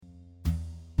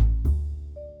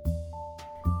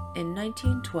In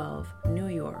 1912, New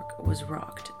York was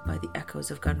rocked by the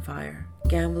echoes of gunfire.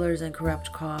 Gamblers and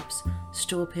corrupt cops,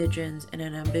 stool pigeons, and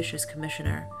an ambitious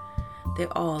commissioner, they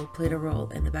all played a role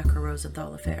in the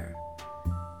Becker-Rosenthal Affair.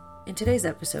 In today's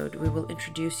episode, we will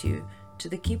introduce you to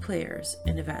the key players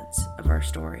and events of our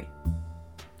story.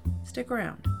 Stick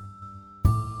around.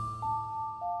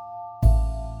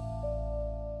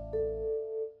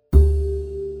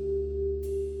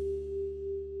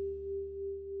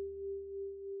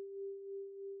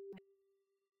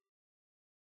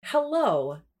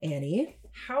 Hello, Annie.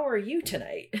 How are you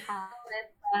tonight? Hi,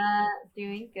 Alyssa.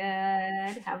 Doing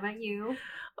good. How about you?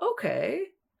 Okay,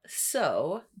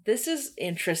 so this is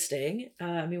interesting.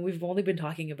 We've only been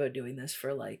talking about doing this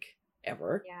for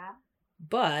ever, Yeah.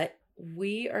 but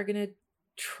we are going to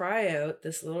try out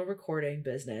this little recording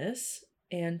business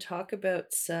and talk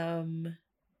about some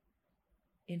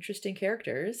interesting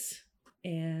characters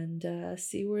and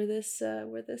see where this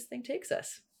thing takes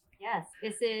us. Yes.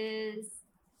 This is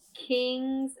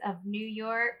Kings of New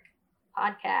York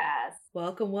podcast.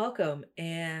 Welcome.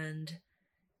 And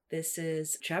this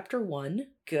is chapter 1,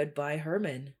 Goodbye,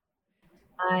 Herman.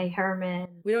 Hi, Herman.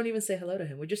 We don't even say hello to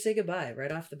him. We just say goodbye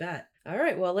right off the bat. All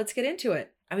right, well, let's get into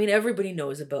it. Everybody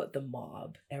knows about the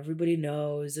mob. Everybody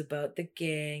knows about the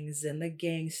gangs and the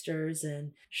gangsters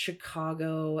and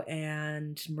Chicago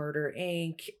and Murder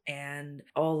Inc. and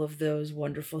all of those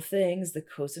wonderful things, the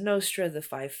Cosa Nostra, the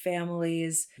Five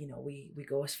Families. We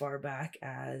go as far back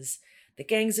as The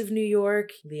Gangs of New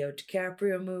York, Leo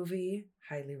DiCaprio movie,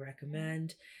 highly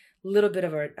recommend. Little bit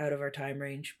of out of our time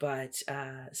range, but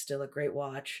still a great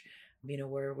watch.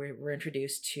 Where we're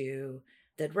introduced to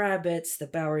Dead Rabbits, the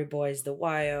Bowery Boys, the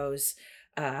Wyos,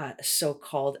 so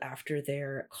called after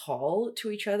their call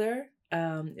to each other.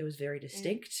 It was very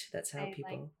distinct. That's how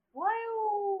people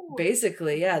Wyo!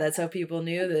 Basically, yeah, that's how people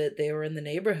knew that they were in the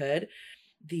neighborhood.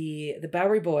 The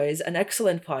Bowery Boys, an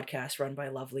excellent podcast run by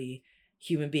lovely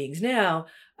human beings now,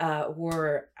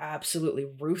 were absolutely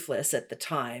ruthless at the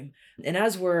time. And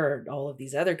as were all of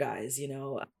these other guys,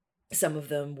 some of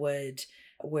them would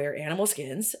wear animal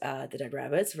skins, the Dead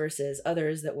Rabbits, versus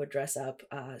others that would dress up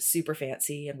super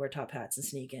fancy and wear top hats and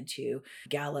sneak into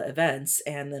gala events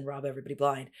and then rob everybody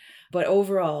blind. But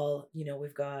overall,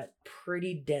 we've got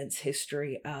pretty dense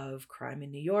history of crime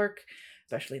in New York,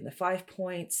 especially in the 5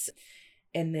 Points.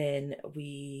 And then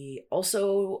we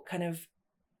also kind of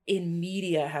in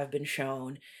media have been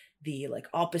shown the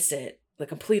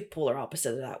complete polar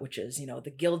opposite of that, which is,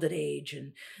 the Gilded Age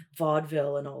and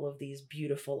vaudeville and all of these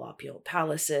beautiful opulent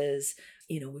palaces.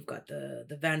 We've got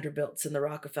the Vanderbilts and the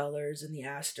Rockefellers and the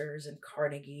Astors and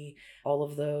Carnegie, all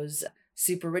of those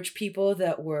super rich people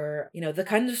that were, the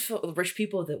kind of rich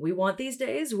people that we want these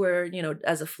days, where,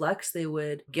 as a flex, they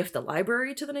would gift the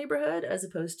library to the neighborhood as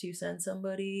opposed to send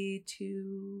somebody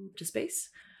to space.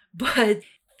 But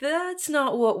that's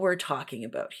not what we're talking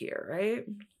about here, right?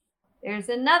 There's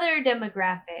another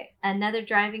demographic, another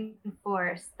driving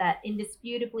force that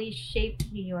indisputably shaped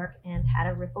New York and had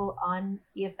a ripple on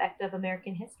the effect of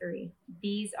American history.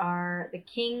 These are the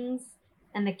kings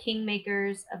and the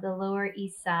kingmakers of the Lower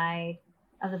East Side,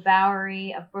 of the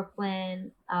Bowery, of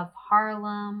Brooklyn, of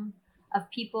Harlem, of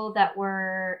people that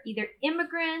were either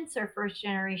immigrants or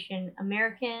first-generation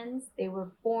Americans. They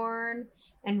were born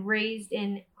and raised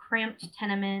in cramped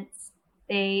tenements.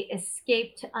 They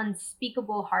escaped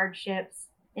unspeakable hardships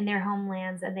in their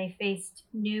homelands, and they faced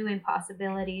new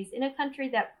impossibilities in a country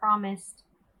that promised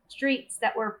streets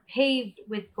that were paved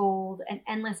with gold and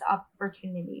endless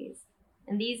opportunities.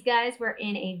 And these guys were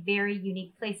in a very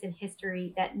unique place in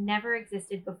history that never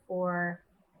existed before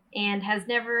and has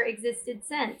never existed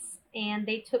since. And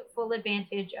they took full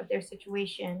advantage of their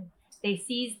situation. They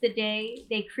seized the day.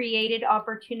 They created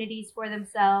opportunities for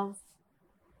themselves.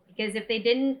 Because if they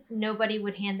didn't, nobody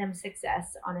would hand them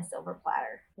success on a silver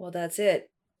platter. Well, that's it.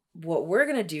 What we're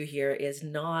going to do here is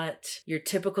not your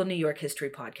typical New York history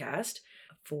podcast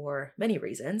for many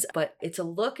reasons, but it's a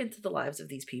look into the lives of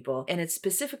these people, and it's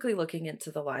specifically looking into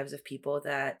the lives of people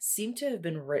that seem to have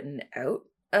been written out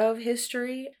of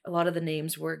history. A lot of the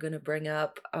names we're going to bring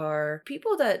up are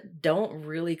people that don't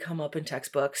really come up in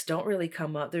textbooks, don't really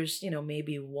come up. There's,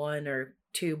 maybe one or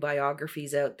two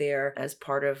biographies out there as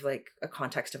part of a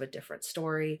context of a different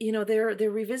story. They're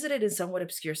revisited in somewhat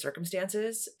obscure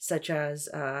circumstances, such as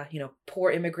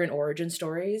poor immigrant origin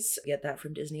stories. You get that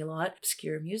from Disney a lot.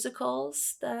 Obscure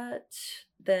musicals that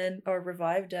then are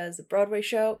revived as a Broadway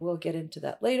show. We'll get into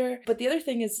that later. But the other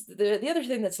thing is the other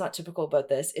thing that's not typical about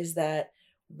this is that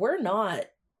we're not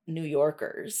New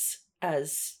Yorkers,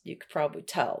 as you could probably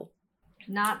tell.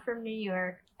 Not from New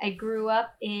York I grew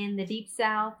up in the Deep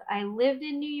South. I lived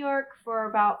in New York for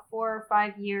about 4 or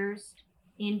 5 years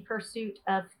in pursuit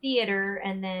of theater,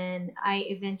 and then I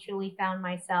eventually found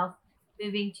myself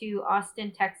moving to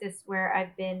Austin, Texas, where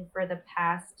I've been for the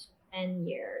past 10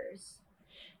 years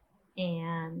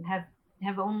and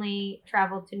have only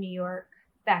traveled to New York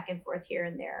back and forth here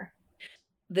and there.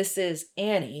 This is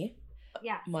Annie.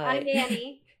 Yes, I'm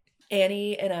Annie.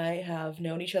 Annie and I have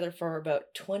known each other for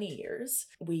about 20 years.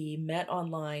 We met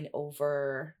online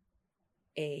over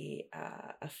a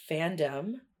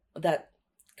fandom that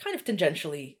kind of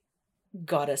tangentially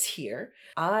got us here.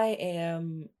 I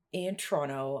am in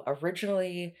Toronto,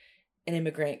 originally an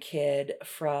immigrant kid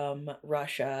from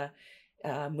Russia,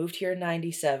 moved here in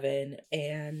 97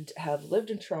 and have lived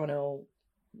in Toronto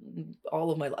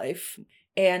all of my life.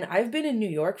 And I've been in New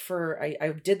York for,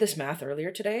 I did this math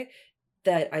earlier today,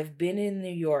 that I've been in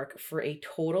New York for a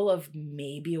total of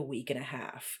maybe a week and a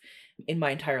half in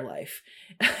my entire life,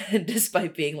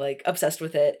 despite being like obsessed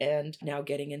with it and now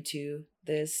getting into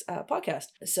this podcast.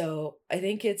 So I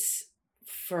think it's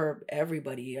for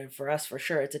everybody and for us for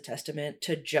sure, it's a testament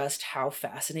to just how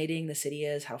fascinating the city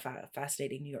is, how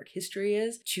fascinating New York history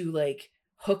is, to like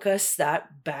hook us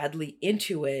that badly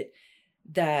into it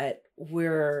that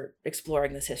we're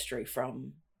exploring this history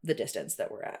from the distance that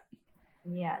we're at.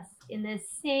 Yes. In the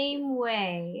same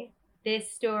way,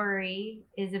 this story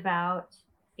is about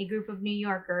a group of New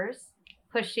Yorkers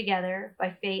pushed together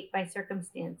by fate, by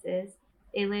circumstances.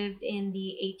 They lived in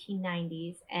the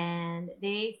 1890s and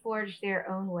they forged their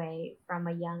own way from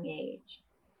a young age.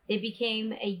 They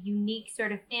became a unique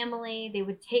sort of family. They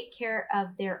would take care of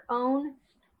their own,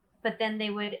 but then they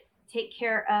would take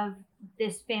care of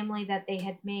this family that they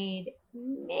had made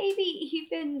maybe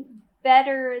even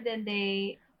better than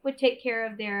they would take care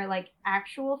of their like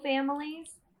actual families.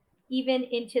 Even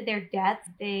into their deaths,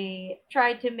 they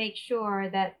tried to make sure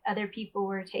that other people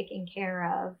were taken care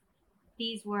of.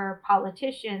 These were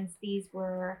politicians, these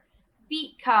were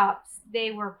beat cops, they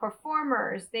were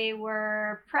performers, they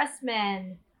were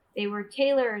pressmen, they were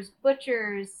tailors,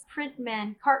 butchers,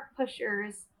 printmen, cart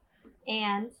pushers,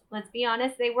 and let's be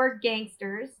honest, they were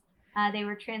gangsters. They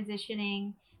were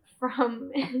transitioning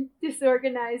from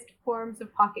disorganized forms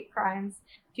of pocket crimes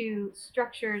to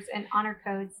structures and honor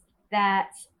codes that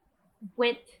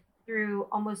went through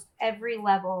almost every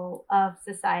level of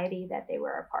society that they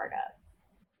were a part of.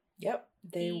 Yep,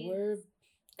 they were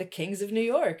the kings of New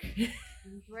York.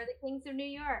 These were the kings of New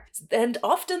York. And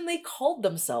often they called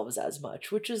themselves as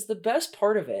much, which is the best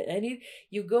part of it. And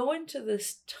you go into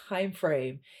this time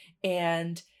frame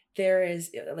and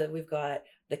we've got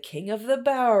the king of the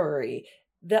Bowery,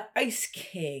 the Ice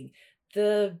King,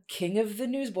 the king of the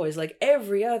Newsboys, like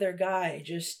every other guy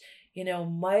just,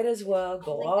 might as well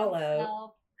go all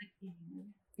out.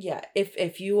 Yeah,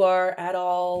 if you are at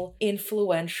all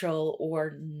influential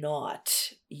or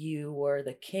not, you were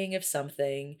the king of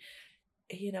something,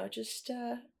 just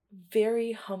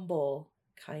very humble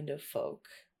kind of folk.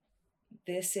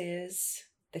 This is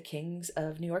the Kings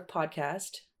of New York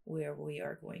podcast, where we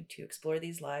are going to explore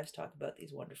these lives, talk about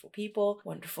these wonderful people.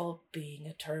 Wonderful being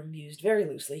a term used very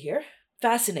loosely here.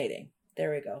 Fascinating.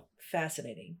 There we go.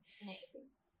 Fascinating.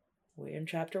 We're in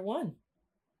chapter 1.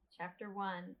 Chapter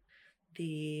 1.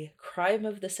 The crime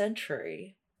of the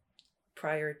century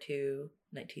prior to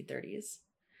 1930s.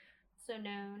 So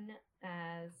known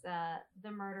as the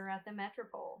murder at the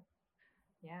Metropole.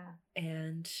 Yeah.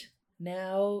 And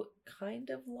now kind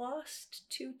of lost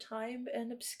to time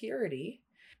and obscurity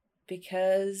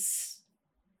because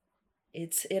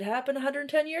it happened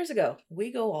 110 years ago.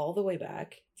 We go all the way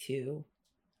back to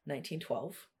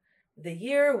 1912. The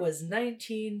year was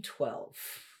 1912.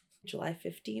 July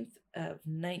 15th of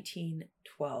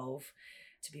 1912.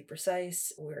 To be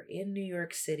precise, we're in New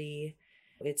York City.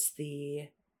 It's the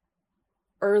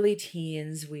early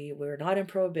teens. We're not in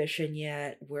Prohibition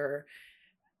yet. We're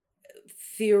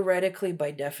theoretically,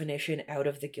 by definition, out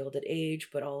of the Gilded Age,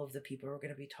 but all of the people we're going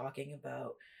to be talking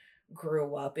about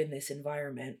grew up in this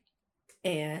environment.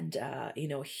 And,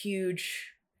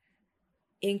 huge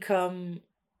income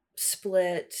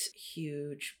split,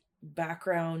 huge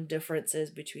background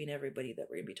differences between everybody that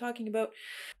we're going to be talking about.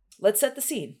 Let's set the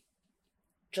scene.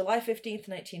 July 15th,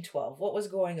 1912. What was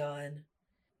going on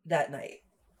that night?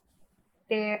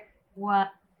 There was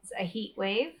a heat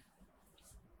wave.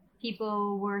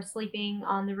 People were sleeping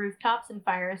on the rooftops and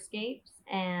fire escapes,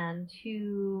 and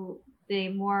the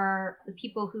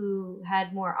people who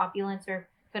had more opulence or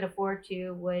could afford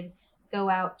to would go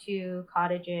out to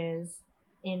cottages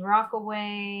in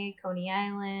Rockaway, Coney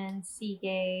Island,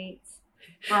 Seagate,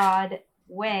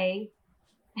 Broadway,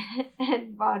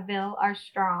 and Vaudeville are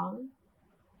strong.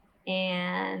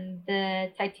 And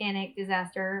the Titanic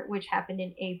disaster, which happened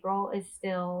in April, is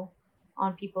still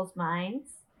on people's minds.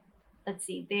 Let's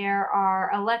see, there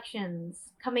are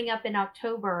elections coming up in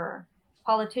October.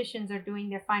 Politicians are doing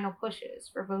their final pushes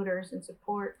for voters and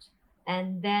support.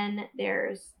 And then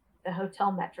there's the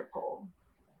Hotel Metropole,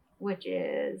 which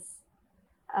is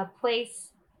a place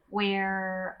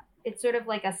where it's sort of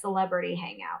like a celebrity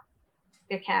hangout.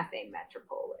 The Cafe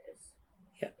Metropole is.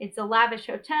 Yeah. It's a lavish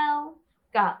hotel,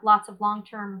 got lots of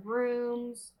long-term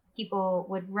rooms. People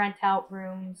would rent out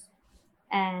rooms,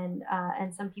 and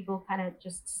some people kind of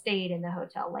just stayed in the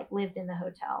hotel, like lived in the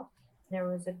hotel. There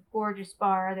was a gorgeous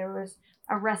bar. There was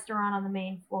a restaurant on the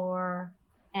main floor,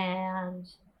 and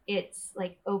it's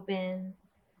like open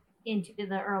into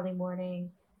the early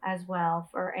morning as well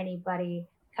for anybody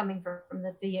coming from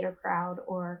the theater crowd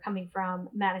or coming from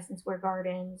Madison Square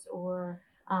Gardens or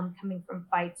coming from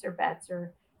fights or bets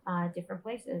or different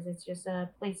places. It's just a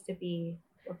place to be,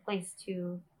 a place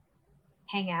to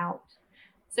hang out.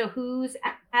 So who's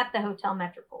at the Hotel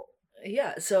Metropole?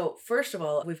 Yeah, so first of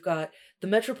all, we've got the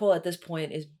Metropole at this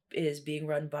point is being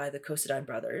run by the Cosidine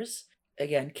brothers.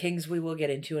 Again, kings we will get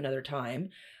into another time.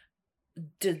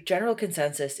 The general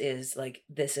consensus is like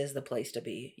this is the place to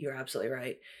be. You're absolutely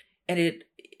right. And it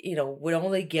would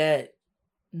only get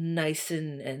nice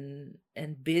and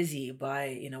busy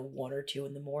by 1 or 2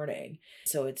 in the morning.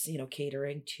 So it's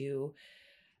catering to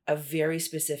a very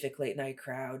specific late night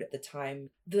crowd at the time.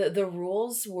 The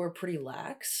rules were pretty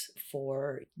lax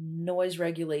for noise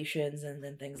regulations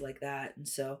and things like that. And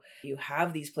so you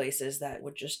have these places that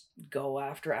would just go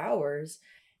after hours.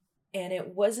 And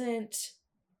it wasn't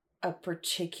a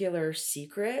particular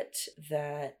secret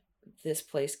that this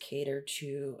place catered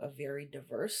to a very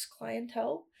diverse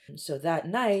clientele. And so that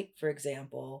night, for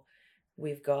example,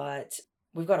 we've got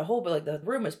a whole bit, like the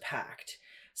room is packed.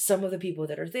 Some of the people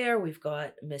that are there, we've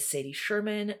got Miss Sadie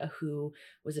Sherman, who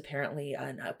was apparently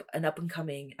an up and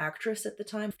coming actress at the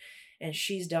time, and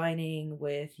she's dining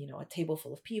with a table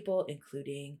full of people,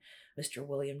 including Mr.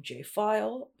 William J.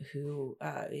 File, who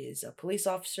is a police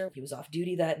officer. He was off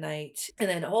duty that night, and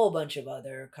then a whole bunch of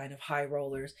other kind of high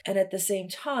rollers. And at the same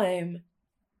time,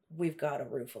 we've got a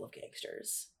room full of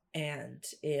gangsters, and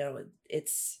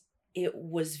it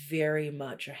was very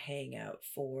much a hangout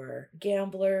for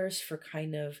gamblers, for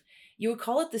kind of, you would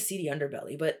call it the seedy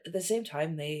underbelly, but at the same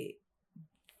time, they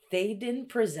didn't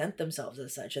present themselves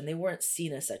as such, and they weren't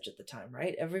seen as such at the time,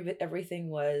 right? Everything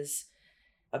was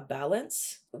a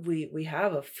balance. We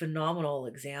have a phenomenal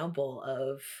example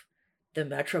of the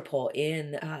Metropole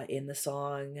in the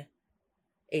song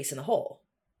Ace in the Hole,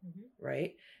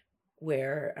 right?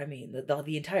 Where, I mean,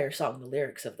 the entire song, the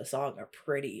lyrics of the song are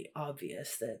pretty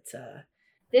obvious that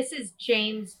this is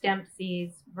James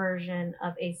Dempsey's version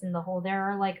of Ace in the Hole. There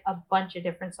are like a bunch of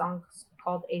different songs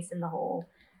called Ace in the Hole,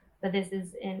 but this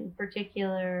is in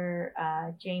particular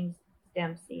James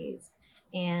Dempsey's,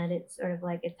 and it's sort of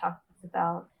like, it talks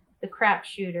about the crap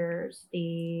shooters,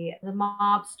 the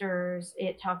mobsters.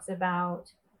 It talks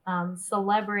about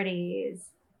celebrities.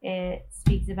 It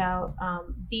speaks about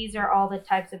these are all the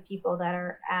types of people that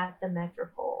are at the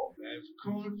Metropole. There's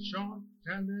cold shot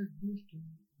and there's boosting,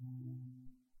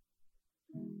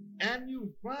 and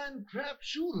you find crap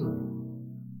shooter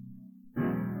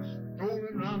strolling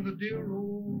around the dear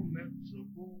old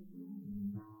Metropole.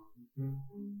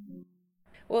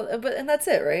 Well, and that's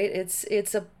it, right?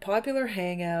 It's a popular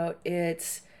hangout.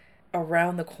 It's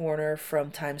around the corner from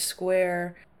Times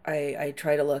Square. I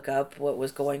try to look up what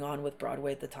was going on with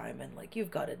Broadway at the time, and like,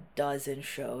 you've got a dozen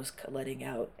shows letting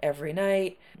out every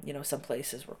night. Some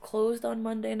places were closed on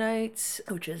Monday nights,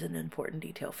 which is an important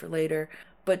detail for later.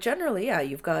 But generally, yeah,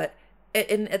 you've got,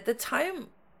 and at the time,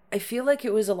 I feel like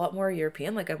it was a lot more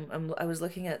European. Like I was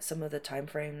looking at some of the time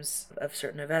frames of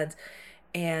certain events,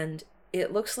 and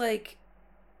it looks like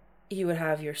you would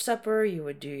have your supper, you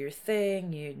would do your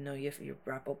thing, you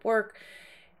wrap up work.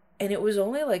 And it was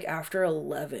only like after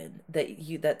 11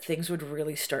 that things would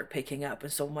really start picking up.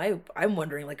 And so I'm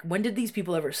wondering, like, when did these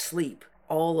people ever sleep?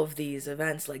 All of these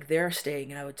events, like, they're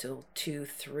staying out till 2,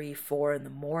 3, 4 in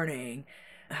the morning,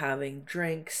 having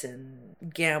drinks and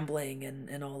gambling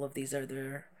and all of these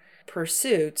other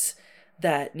pursuits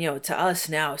that, to us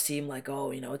now seem like, oh,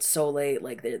 it's so late,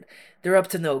 like they're up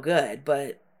to no good.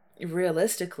 But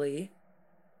realistically,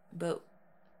 about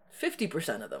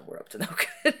 50% of them were up to no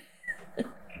good.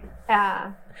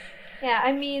 Yeah.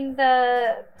 I mean,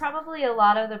 probably a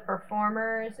lot of the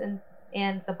performers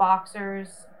and the boxers,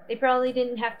 they probably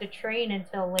didn't have to train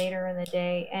until later in the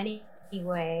day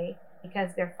anyway,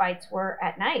 because their fights were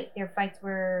at night. Their fights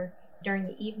were during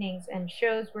the evenings, and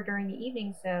shows were during the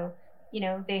evenings. So,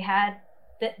 they had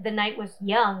the night was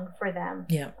young for them.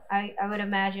 Yeah. I would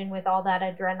imagine with all that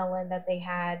adrenaline that they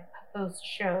had post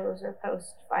shows or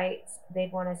post fights,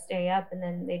 they'd want to stay up, and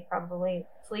then they'd probably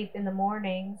sleep in the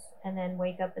mornings and then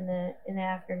wake up in the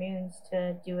afternoons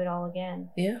to do it all again.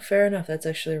 Yeah, fair enough. That's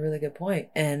actually a really good point.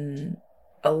 And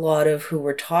a lot of who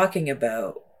we're talking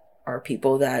about are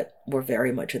people that were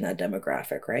very much in that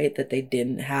demographic, right? That they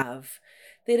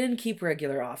didn't keep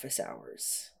regular office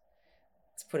hours.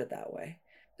 Let's put it that way.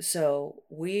 So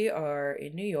we are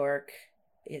in New York.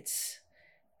 It's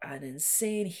an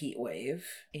insane heat wave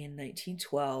in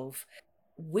 1912.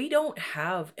 We don't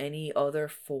have any other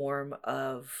form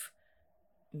of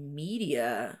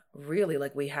media, really.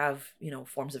 Like, we have,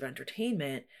 forms of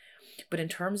entertainment, but in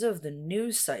terms of the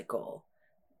news cycle,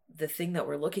 the thing that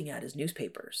we're looking at is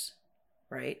newspapers,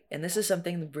 right? And this is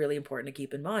something really important to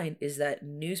keep in mind, is that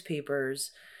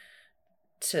newspapers,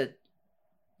 to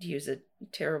use a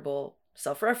terrible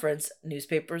self-reference,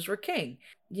 newspapers were king.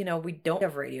 We don't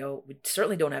have radio. We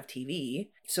certainly don't have TV.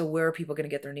 So where are people going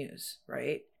to get their news,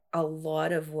 right? A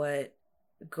lot of what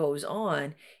goes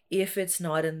on, if it's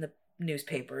not in the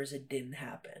newspapers, it didn't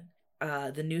happen.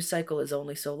 The news cycle is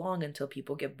only so long until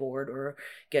people get bored or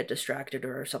get distracted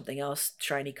or something else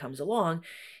shiny comes along,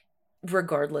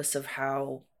 regardless of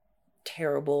how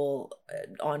terrible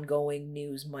ongoing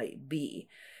news might be.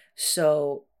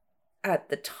 So at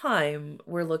the time,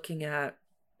 we're looking at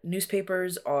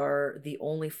newspapers are the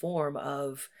only form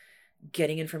of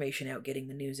getting information out, getting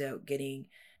the news out, getting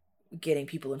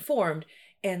people informed.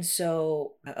 And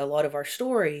so a lot of our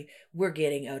story we're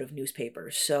getting out of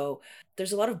newspapers. So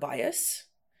there's a lot of bias.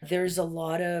 There's a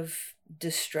lot of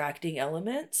distracting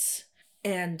elements.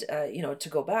 And, to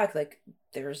go back, like,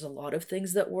 there's a lot of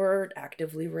things that were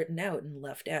actively written out and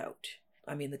left out.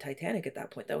 I mean, the Titanic at that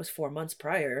point, that was 4 months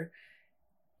prior.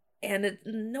 And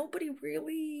nobody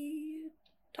really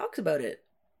talks about it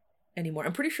anymore.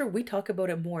 I'm pretty sure we talk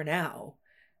about it more now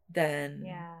than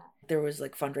there was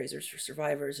like fundraisers for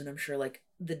survivors. And I'm sure like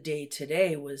the day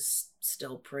today was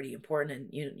still pretty important.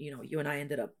 And you and I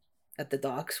ended up at the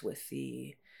docks with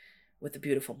the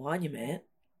beautiful monument.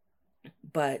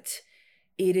 But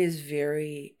it is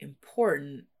very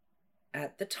important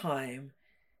at the time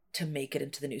to make it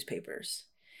into the newspapers.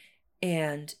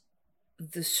 And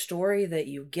the story that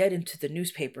you get into the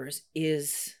newspapers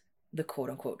is the quote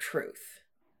unquote truth.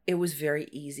 It was very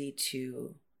easy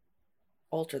to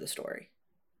alter the story,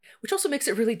 which also makes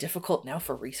it really difficult now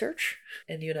for research.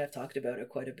 And you and I have talked about it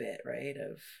quite a bit, right?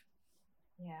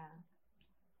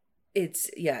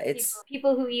 It's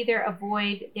people who either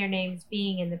avoid their names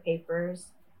being in the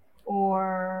papers,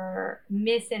 or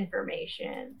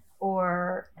misinformation,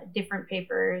 or different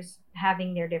papers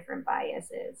having their different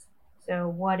biases. So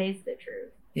what is the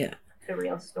truth? Yeah. The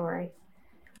real story.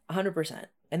 100%.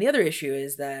 And the other issue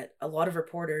is that a lot of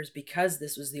reporters, because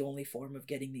this was the only form of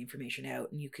getting the information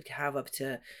out, and you could have up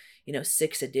to,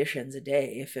 6 editions a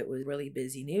day if it was a really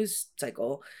busy news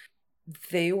cycle,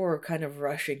 they were kind of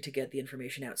rushing to get the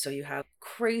information out. So you have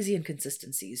crazy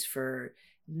inconsistencies for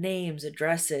names,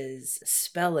 addresses,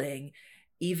 spelling,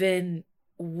 even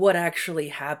what actually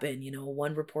happened.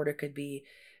 One reporter could be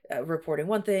reporting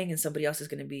one thing and somebody else is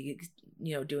going to be,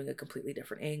 doing a completely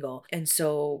different angle. And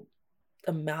so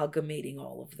amalgamating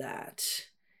all of that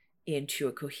into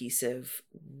a cohesive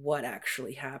what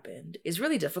actually happened is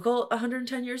really difficult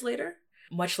 110 years later,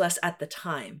 much less at the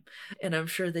time. And I'm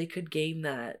sure they could gain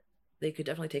that. They could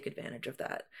definitely take advantage of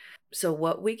that. So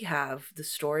what we have, the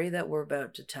story that we're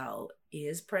about to tell,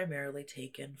 is primarily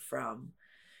taken from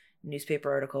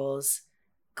newspaper articles,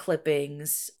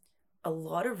 clippings, a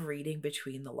lot of reading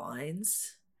between the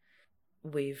lines.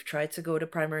 We've tried to go to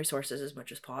primary sources as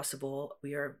much as possible.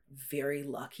 We are very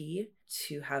lucky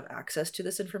to have access to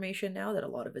this information now that a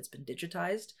lot of it's been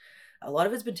digitized. A lot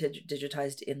of it's been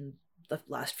digitized in the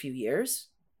last few years.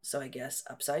 So I guess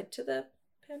upside to the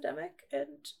pandemic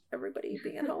and everybody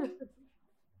being at home.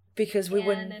 Because we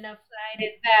wouldn't. And an upside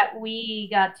is that we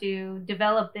got to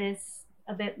develop this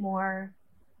a bit more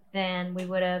than we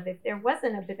would have if there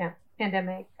wasn't a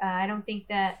pandemic. I don't think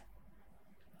that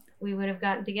we would have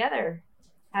gotten together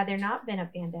had there not been a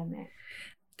pandemic.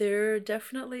 There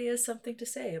definitely is something to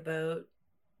say about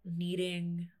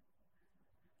needing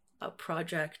a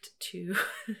project to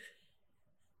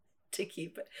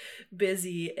keep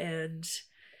busy and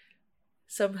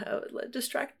somehow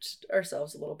distract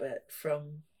ourselves a little bit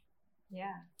from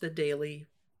the daily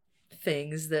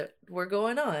things that were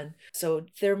going on. So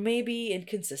there may be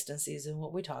inconsistencies in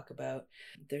what we talk about.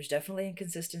 There's definitely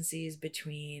inconsistencies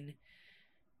between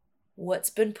what's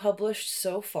been published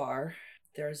so far.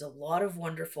 There's a lot of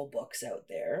wonderful books out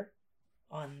there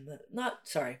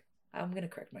I'm going to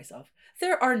correct myself.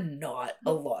 There are not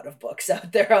a lot of books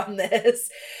out there on this,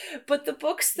 but the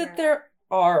books that there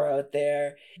are out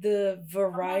there, the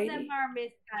variety. Some of them are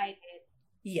misguided.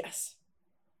 Yes.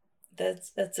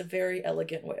 That's a very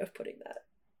elegant way of putting that.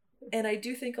 And I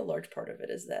do think a large part of it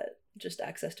is that just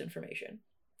access to information,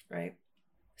 right?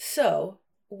 So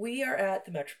we are at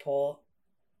the Metropole.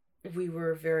 We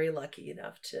were very lucky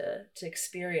enough to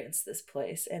experience this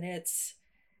place, and it's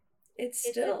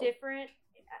still a different.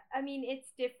 I mean,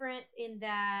 it's different in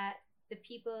that the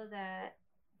people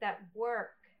that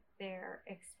work there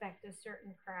expect a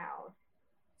certain crowd.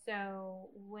 So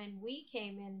when we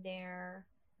came in there,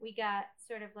 we got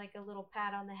sort of like a little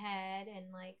pat on the head and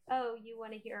like, oh, you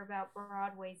want to hear about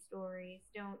Broadway stories,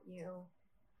 don't you?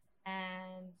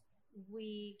 And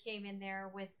we came in there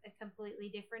with a completely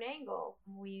different angle.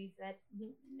 We said,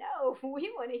 no,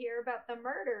 we want to hear about the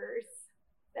murders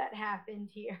that happened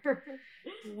here.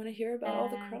 We want to hear about all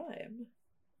the crime.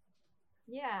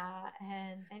 Yeah,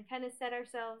 and kind of set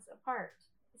ourselves apart.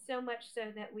 So much so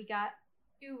that we got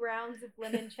 2 rounds of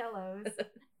limoncellos.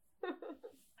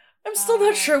 I'm still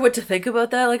not sure what to think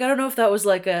about that. Like, I don't know if that was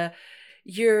like a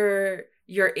you're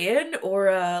in,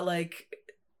 or like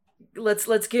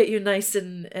let's get you nice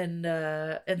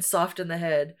and soft in the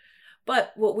head.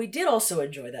 But what we did also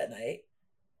enjoy that night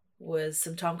was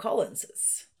some Tom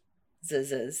Collinses.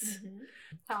 Mm-hmm.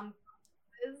 Tom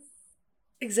Collins.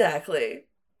 Exactly.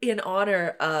 In honor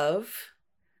of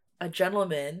a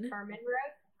gentleman, Herman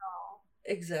Rosenthal.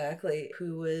 Exactly,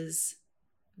 who was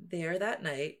there that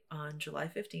night on July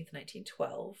 15th,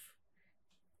 1912.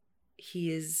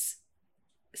 He is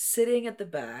sitting at the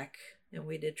back, and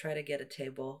we did try to get a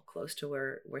table close to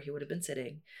where he would have been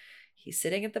sitting. He's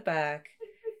sitting at the back. He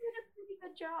did a pretty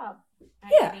good job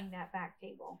at getting that back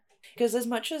table. Because as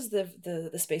much as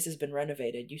the space has been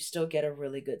renovated, you still get a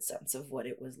really good sense of what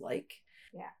it was like.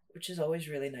 Yeah. Which is always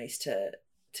really nice to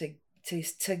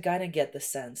kind of get the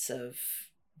sense of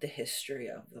the history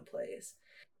of the place.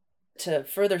 To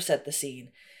further set the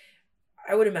scene,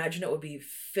 I would imagine it would be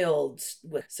filled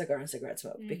with cigar and cigarette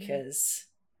smoke, because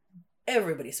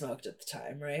everybody smoked at the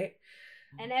time, right?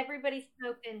 And everybody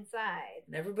smoked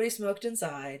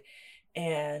inside.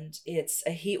 And it's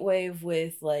a heat wave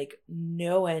with like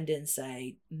no end in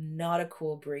sight, not a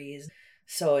cool breeze,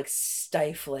 so it's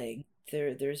stifling.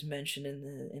 There's mention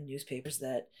in newspapers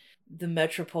that the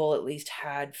Metropole at least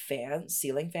had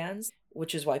ceiling fans,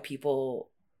 which is why people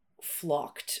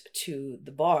flocked to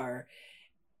the bar,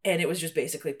 and it was just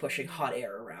basically pushing hot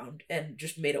air around and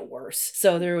just made it worse.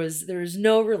 So there was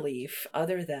no relief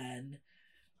other than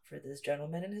for this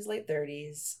gentleman in his late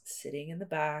 30s sitting in the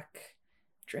back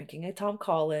drinking a Tom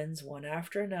Collins one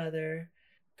after another.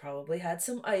 Probably had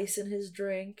some ice in his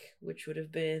drink, which would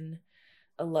have been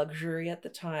a luxury at the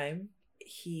time.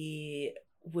 He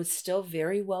was still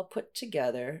very well put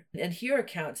together, and here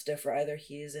accounts differ. Either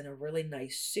he is in a really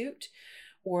nice suit,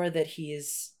 or that he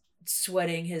is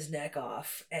sweating his neck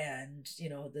off, and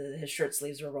his shirt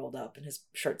sleeves are rolled up and his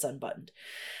shirt's unbuttoned.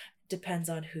 Depends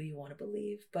on who you want to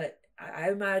believe, but I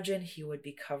imagine he would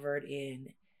be covered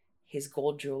in his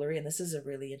gold jewelry. And this is a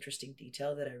really interesting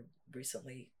detail that I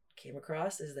recently came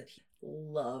across, is that he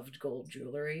loved gold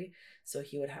jewelry. So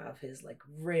he would have his like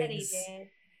rings.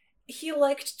 He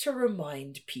liked to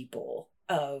remind people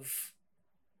of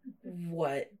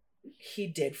what he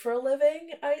did for a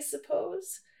living, I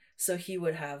suppose. So he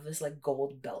would have this like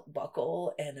gold belt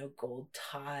buckle and a gold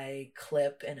tie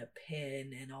clip and a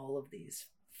pin and all of these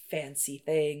fancy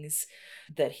things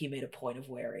that he made a point of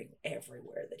wearing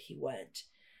everywhere that he went.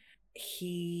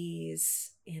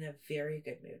 He's in a very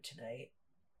good mood tonight.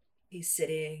 He's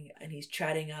sitting and he's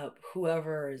chatting up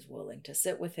whoever is willing to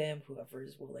sit with him, whoever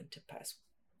is willing to pass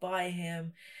by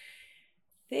him.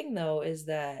 Thing though is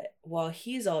that while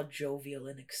he's all jovial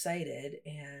and excited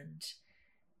and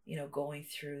going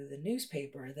through the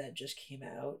newspaper that just came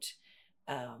out,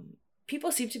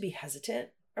 people seem to be hesitant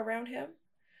around him.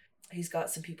 He's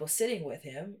got some people sitting with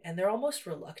him and they're almost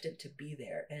reluctant to be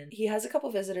there. And he has a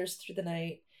couple visitors through the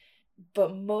night,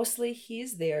 but mostly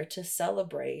he's there to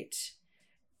celebrate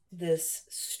this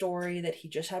story that he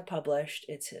just had published.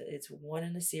 It's one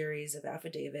in a series of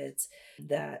affidavits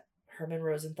that Herman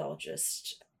Rosenthal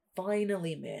just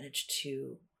finally managed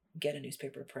to get a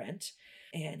newspaper print.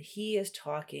 And he is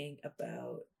talking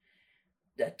about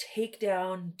a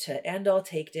takedown to end all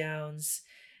takedowns,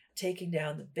 taking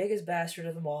down the biggest bastard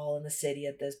of them all in the city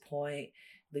at this point,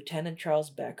 Lieutenant Charles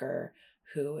Becker,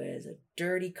 who is a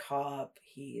dirty cop.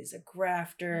 He is a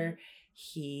grafter.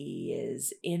 He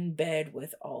is in bed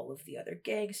with all of the other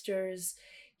gangsters.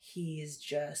 He's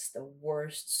just the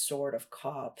worst sort of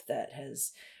cop that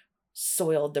has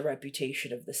soiled the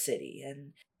reputation of the city.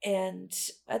 And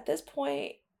at this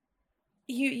point,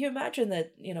 you imagine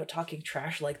that, talking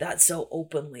trash like that so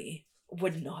openly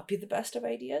would not be the best of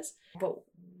ideas. But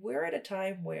we're at a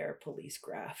time where police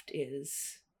graft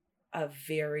is a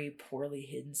very poorly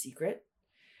hidden secret.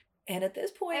 And at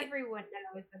this point, everyone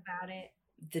knows about it.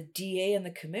 The DA and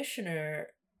the commissioner,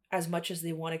 as much as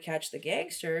they want to catch the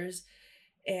gangsters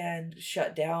and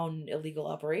shut down illegal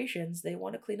operations, they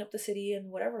want to clean up the city in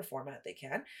whatever format they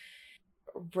can.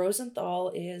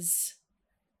 Rosenthal is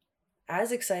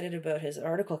as excited about his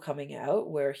article coming out,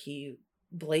 where he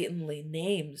blatantly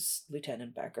names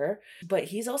Lieutenant Becker, but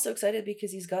he's also excited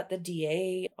because he's got the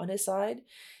DA on his side.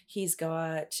 He's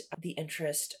got the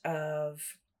interest of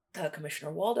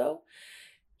Commissioner Waldo.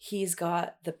 He's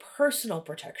got the personal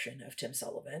protection of Tim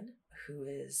Sullivan, who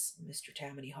is Mr.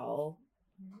 Tammany Hall,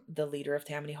 the leader of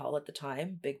Tammany Hall at the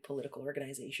time, big political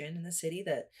organization in the city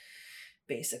that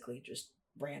basically just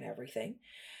ran everything.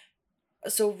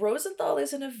 So Rosenthal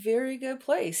is in a very good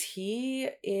place. He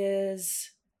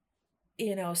is,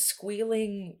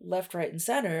 squealing left, right, and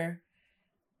center,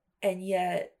 and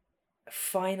yet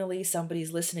finally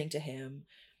somebody's listening to him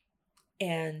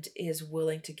and is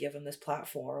willing to give him this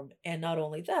platform. And not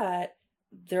only that,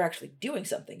 they're actually doing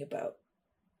something about,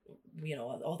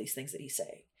 all these things that he's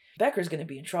saying. Becker's going to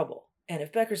be in trouble. And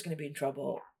if Becker's going to be in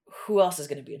trouble, who else is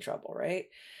going to be in trouble, right?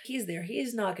 He's there.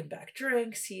 He's knocking back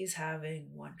drinks. He's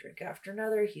having one drink after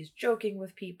another. He's joking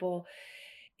with people.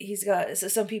 He's got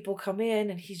some people come in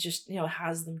and he's just,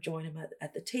 has them join him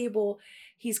at the table.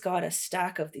 He's got a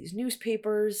stack of these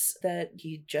newspapers that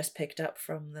he just picked up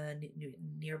from the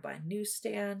nearby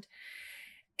newsstand.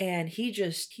 And he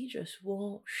just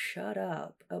won't shut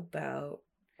up about...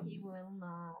 He will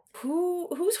not.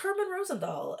 Who's Herman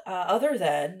Rosenthal, other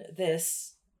than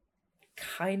this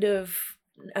kind of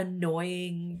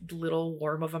annoying little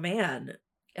worm of a man?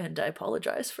 And I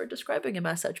apologize for describing him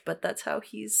as such, but that's how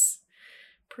he's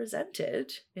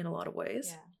presented in a lot of ways.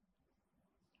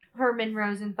 Yeah. Herman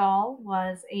Rosenthal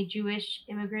was a Jewish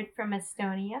immigrant from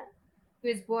Estonia.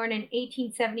 He was born in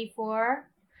 1874.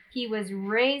 He was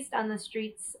raised on the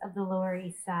streets of the Lower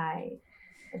East Side.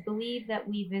 I believe that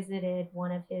we visited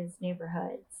one of his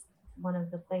neighborhoods, one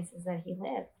of the places that he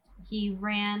lived. He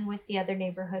ran with the other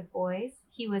neighborhood boys.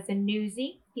 He was a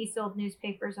newsie. He sold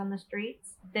newspapers on the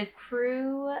streets. The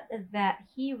crew that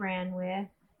he ran with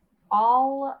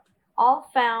all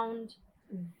found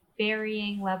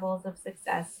varying levels of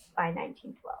success by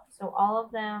 1912. So all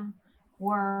of them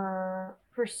were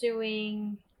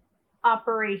pursuing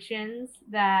operations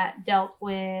that dealt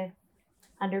with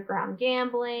underground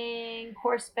gambling,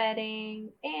 horse betting,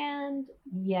 and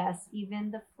yes, even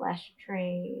the flesh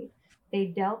trade. They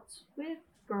dealt with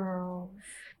girls.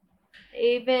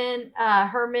 Even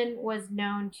Herman was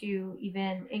known to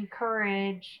even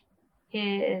encourage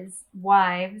his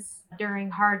wives during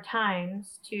hard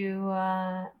times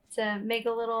to make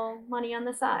a little money on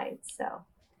the side. So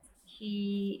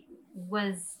he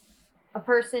was a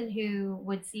person who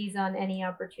would seize on any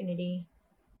opportunity.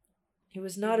 He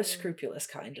was not a scrupulous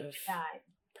kind of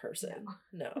person.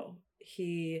 No.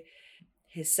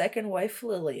 His second wife,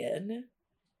 Lillian,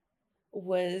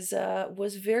 was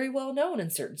very well known in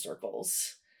certain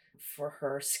circles for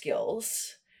her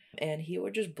skills, and he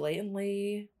would just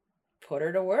blatantly put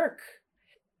her to work.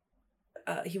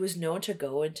 He was known to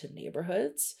go into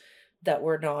neighborhoods that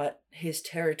were not his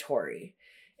territory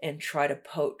and try to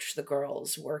poach the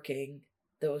girls working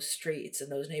those streets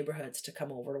and those neighborhoods to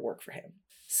come over to work for him.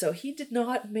 So he did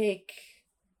not make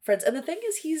friends. And the thing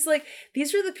is, he's like,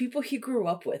 these are the people he grew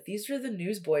up with. These are the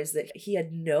newsboys that he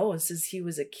had known since he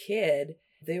was a kid.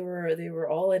 They were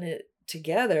all in it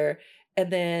together.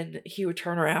 And then he would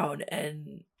turn around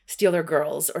and steal their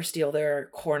girls or steal their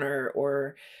corner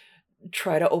or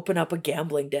try to open up a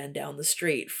gambling den down the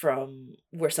street from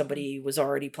where somebody was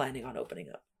already planning on opening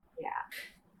up. Yeah.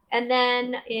 And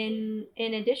then in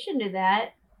addition to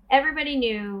that, everybody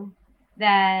knew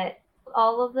that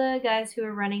all of the guys who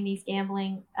were running these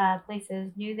gambling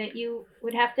places knew that you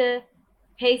would have to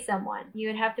pay someone. You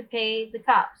would have to pay the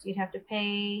cops. You'd have to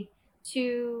pay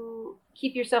to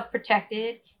keep yourself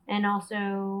protected and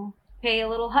also pay a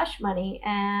little hush money.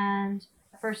 And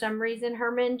for some reason,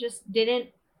 Herman just didn't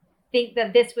think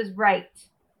that this was right.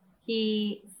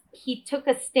 He took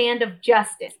a stand of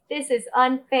justice. This is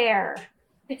unfair.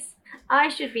 I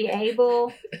should be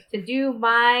able to do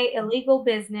my illegal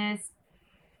business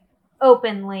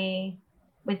openly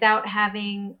without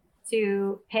having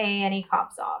to pay any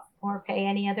cops off or pay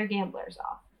any other gamblers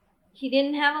off. He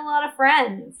didn't have a lot of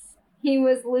friends. He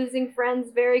was losing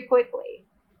friends very quickly.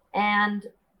 And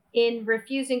in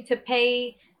refusing to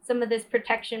pay some of this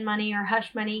protection money or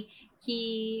hush money,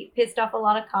 he pissed off a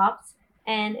lot of cops.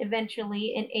 And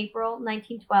eventually, in April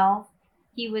 1912,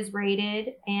 he was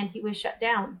raided and he was shut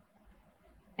down.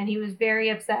 And he was very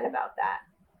upset about that.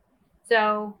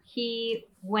 So he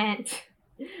went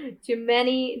to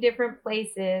many different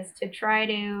places to try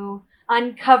to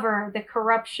uncover the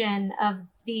corruption of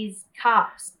these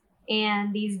cops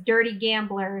and these dirty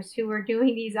gamblers who were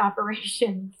doing these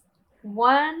operations.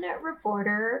 One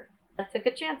reporter took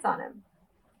a chance on him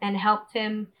and helped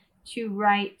him to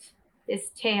write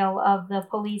this tale of the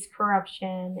police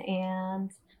corruption. And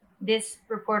this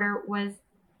reporter was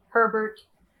Herbert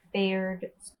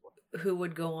Bayard, who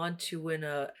would go on to win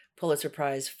a Pulitzer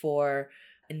Prize for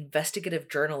investigative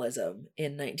journalism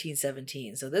in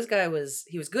 1917. So this guy was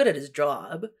good at his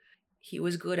job. He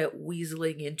was good at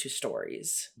weaseling into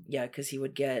stories. Yeah, because he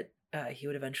would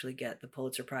eventually get the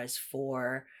Pulitzer Prize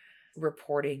for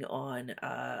reporting on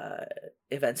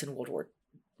events in World War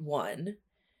I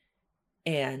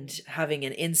and having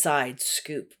an inside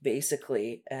scoop,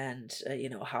 basically, and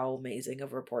how amazing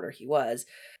of a reporter he was.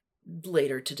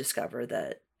 Later to discover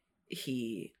that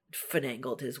he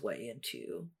finagled his way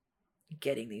into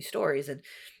getting these stories, and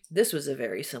this was a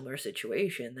very similar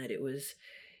situation. That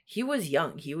he was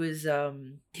young. He was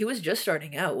just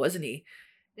starting out, wasn't he?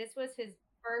 This was his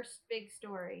first big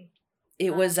story.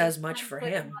 It was as much for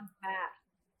him.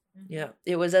 Mm-hmm. Yeah,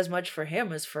 it was as much for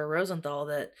him as for Rosenthal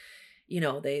that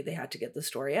they had to get the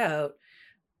story out.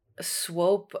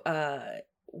 Swope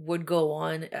would go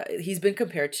on. He's been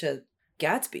compared to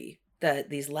Gatsby,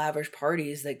 that these lavish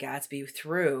parties that Gatsby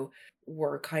threw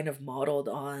were kind of modeled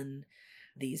on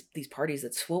these parties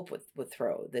that Swope would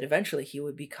throw, that eventually he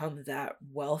would become that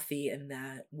wealthy and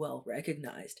that well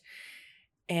recognized.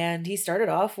 And he started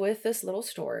off with this little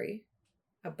story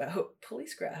about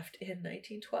police graft in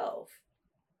 1912.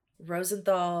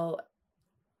 Rosenthal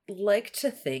liked to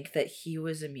think that he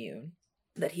was immune,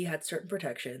 that he had certain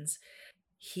protections.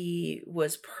 He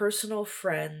was personal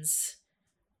friends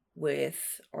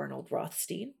with Arnold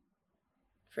Rothstein,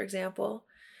 for example.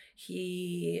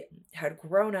 He had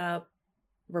grown up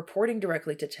reporting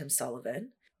directly to Tim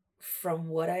Sullivan. From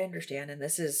what I understand, and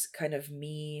this is kind of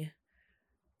me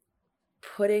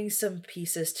putting some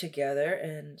pieces together,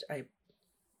 and I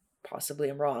possibly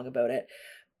am wrong about it,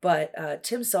 but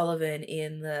Tim Sullivan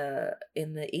in the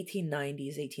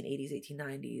 1890s, 1880s,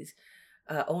 1890s,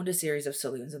 owned a series of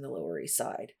saloons in the Lower East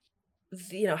Side.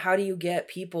 How do you get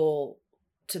people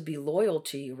to be loyal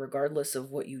to you regardless of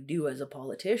what you do as a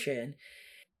politician?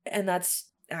 And that's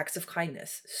acts of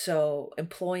kindness. So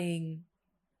employing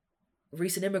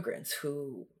recent immigrants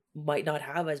who might not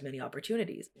have as many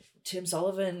opportunities. Tim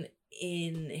Sullivan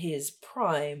in his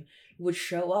prime would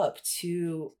show up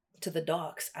to the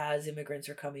docks as immigrants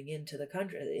are coming into the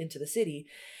country, into the city,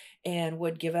 and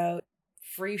would give out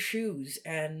free shoes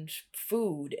and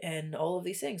food and all of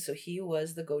these things. So he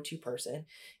was the go-to person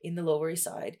in the Lower East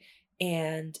Side.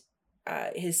 And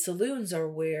his saloons are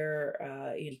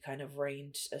where he kind of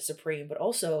reigned supreme, but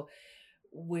also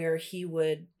where he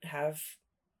would have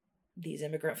these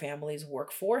immigrant families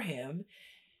work for him.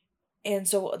 And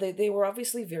so they were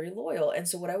obviously very loyal. And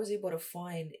so what I was able to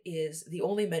find is the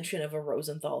only mention of a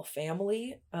Rosenthal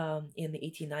family in the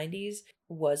 1890s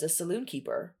was a saloon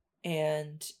keeper.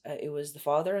 And it was the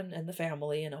father and the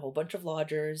family and a whole bunch of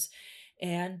lodgers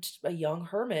and a young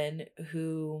Herman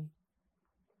who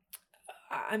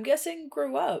I'm guessing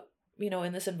grew up,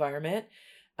 in this environment.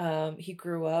 He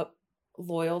grew up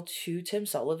loyal to Tim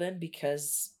Sullivan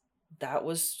because that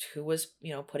was who was,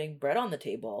 putting bread on the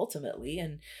table ultimately,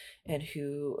 and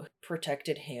who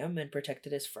protected him and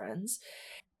protected his friends.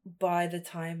 By the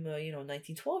time,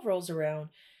 1912 rolls around,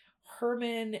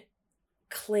 Herman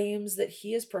claims that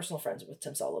he is personal friends with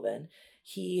Tim Sullivan.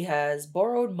 He has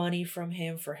borrowed money from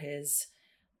him for his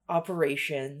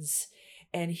operations,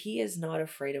 and he is not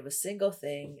afraid of a single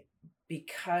thing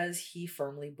because he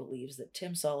firmly believes that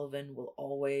Tim Sullivan will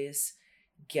always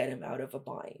get him out of a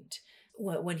bind.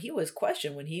 When he was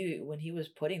questioned, when he was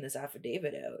putting this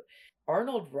affidavit out,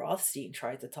 Arnold Rothstein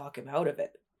tried to talk him out of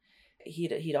it.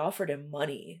 He'd offered him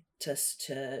money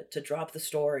to drop the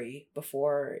story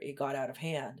before it got out of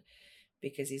hand,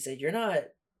 because he said,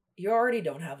 you already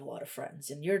don't have a lot of friends,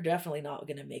 and you're definitely not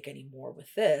going to make any more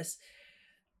with this.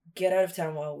 Get out of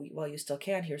town while you still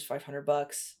can. Here's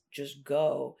 $500. Just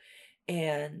go.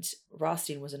 And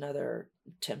Rothstein was another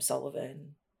Tim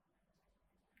Sullivan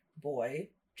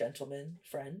gentleman,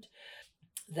 friend,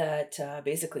 that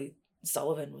basically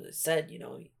Sullivan said,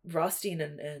 Rothstein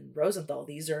and Rosenthal,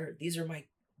 these are my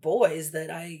boys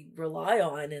that I rely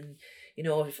on. And,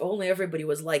 if only everybody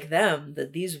was like them,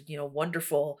 that these,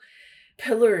 wonderful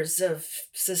pillars of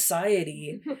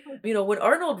society. When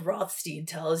Arnold Rothstein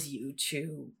tells you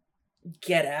to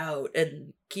get out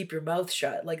and keep your mouth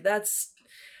shut, like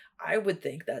I would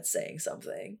think that's saying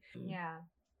something. Yeah.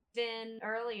 Then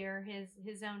earlier,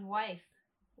 his own wife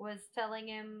was telling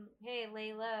him, "Hey,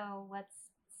 lay low.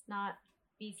 Let's not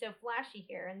be so flashy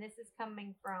here." And this is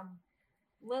coming from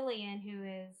Lillian,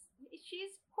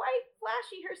 she's quite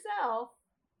flashy herself.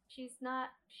 She's not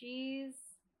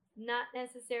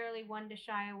necessarily one to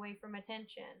shy away from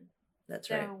attention.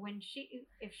 That's right. So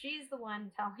if she's the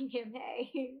one telling him, "Hey,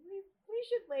 we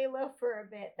should lay low for a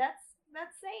bit," that's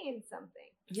saying something.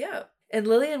 Yeah. And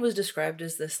Lillian was described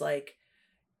as this like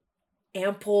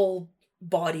ample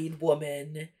bodied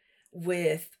woman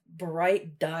with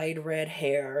bright dyed red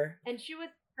hair. And she was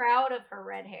proud of her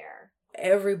red hair.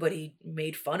 Everybody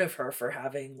made fun of her for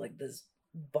having like this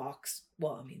box,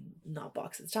 well, I mean, not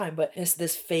box at the time, but it's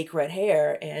this fake red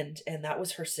hair, and that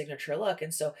was her signature look.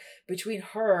 And so between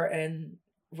her and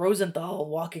Rosenthal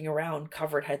walking around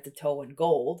covered head to toe in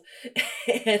gold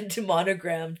and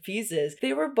monogrammed pieces,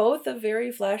 they were both a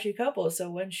very flashy couple. So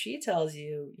when she tells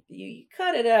you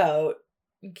cut it out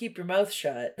and keep your mouth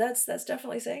shut, that's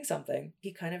definitely saying something.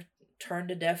 He kind of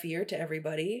turned a deaf ear to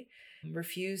everybody,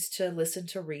 refused to listen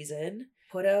to reason,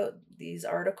 put out these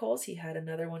articles. He had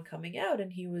another one coming out,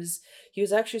 and he was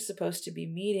actually supposed to be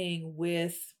meeting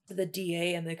with the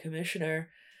DA and the commissioner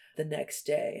the next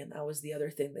day. And that was the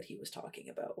other thing that he was talking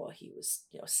about while he was,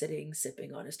 sitting,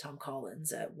 sipping on his Tom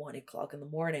Collins at 1:00 in the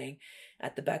morning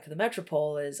at the back of the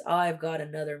Metropole is, I've got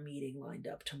another meeting lined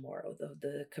up tomorrow.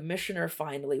 The commissioner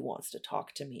finally wants to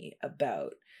talk to me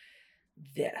about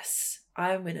this.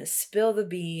 I'm going to spill the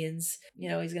beans.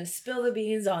 He's going to spill the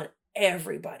beans on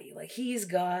everybody. Like, he's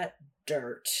got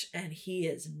dirt, and he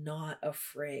is not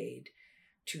afraid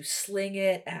to sling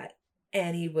it at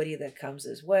anybody that comes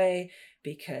his way,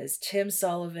 because Tim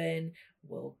Sullivan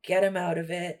will get him out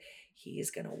of it. He's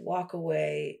going to walk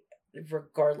away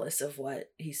regardless of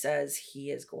what he says. He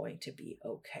is going to be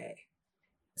okay.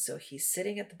 So he's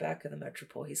sitting at the back of the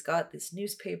Metropole. He's got these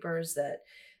newspapers that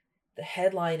the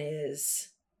headline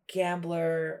is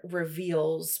 "Gambler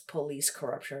Reveals Police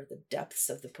Corruption," or the depths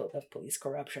of police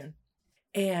corruption.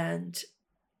 And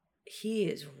he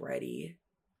is ready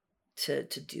to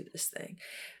do this thing.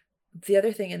 The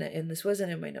other thing, and this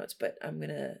wasn't in my notes, but I'm going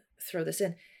to throw this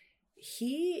in.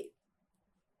 He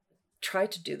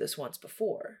tried to do this once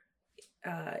before.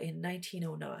 In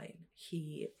 1909,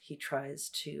 he tries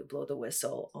to blow the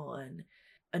whistle on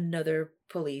another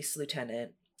police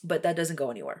lieutenant, but that doesn't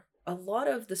go anywhere. A lot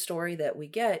of the story that we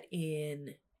get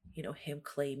in, him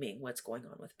claiming what's going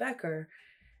on with Becker,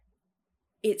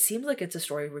 it seems like it's a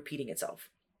story repeating itself.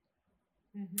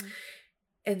 Mm-hmm.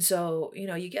 And so,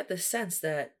 you get the sense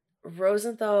that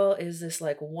Rosenthal is this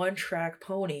like one-track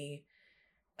pony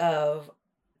of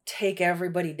take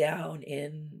everybody down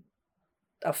in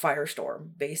a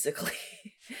firestorm, basically,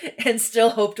 and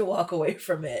still hope to walk away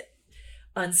from it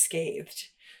unscathed,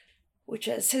 which,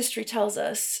 as history tells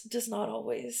us, doesn't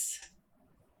always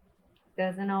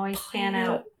pan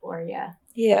out for you.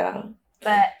 Yeah.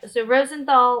 But so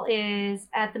Rosenthal is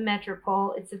at the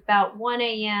Metropole. It's about 1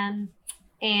 a.m.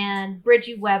 and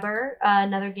Bridgie Weber,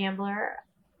 another gambler,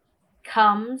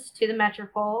 comes to the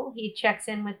Metropole. He checks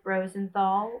in with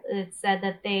Rosenthal. It's said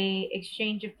that they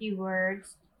exchange a few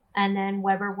words, and then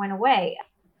Weber went away.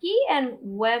 He and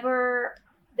Weber,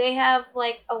 they have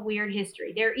like a weird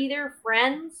history. They're either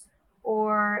friends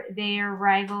or they're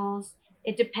rivals.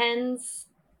 It depends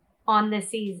on the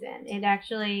season.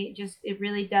 It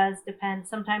really does depend.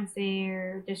 Sometimes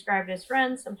they're described as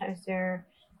friends. Sometimes they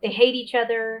hate each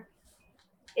other.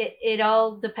 It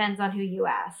all depends on who you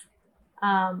ask.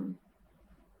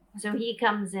 So he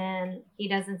comes in, he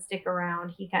doesn't stick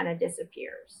around, he kind of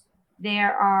disappears.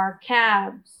 There are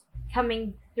cabs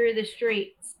coming through the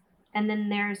streets, and then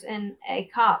there's a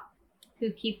cop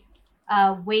who keeps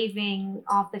waving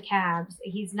off the cabs.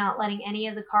 He's not letting any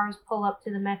of the cars pull up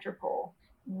to the Metropole.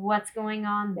 What's going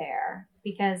on there?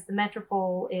 Because the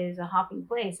Metropole is a hopping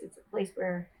place. It's a place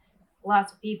where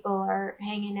lots of people are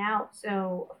hanging out.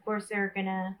 So, of course, there are going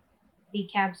to be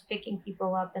cabs picking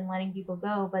people up and letting people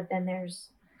go, but then there's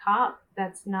cop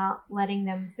that's not letting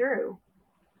them through.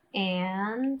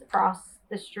 And across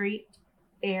the street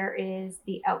there is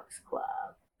the Elks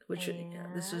Club, which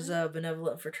this was a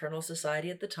benevolent fraternal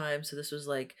society at the time, so this was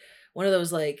like one of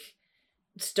those like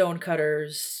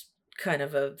stonecutters kind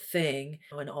of a thing,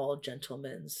 an all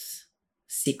gentlemen's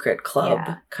secret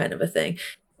club kind of a thing.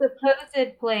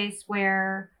 Supposed place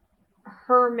where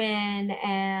Herman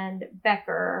and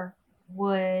Becker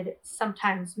would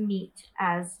sometimes meet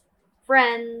as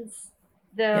friends,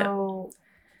 though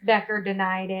Becker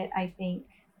denied it, I think.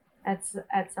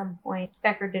 At some point,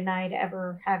 Becker denied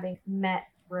ever having met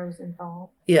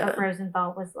Rosenthal. Yeah. But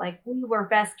Rosenthal was like, we were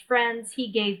best friends.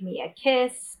 He gave me a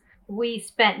kiss. We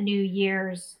spent New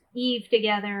Year's Eve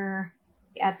together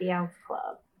at the Elks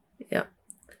Club. Yeah.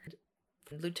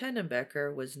 Lieutenant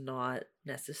Becker was not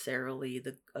necessarily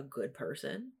a good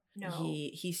person. No.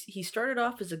 He started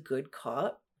off as a good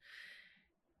cop,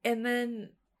 and then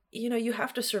you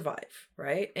have to survive,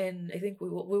 right? And I think we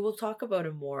will talk about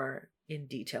him more in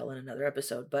detail in another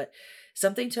episode. But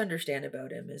something to understand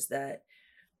about him is that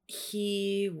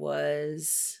he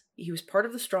was part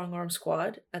of the Strong Arm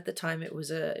Squad at the time. It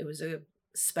was a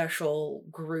special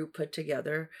group put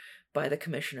together by the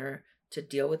commissioner to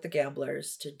deal with the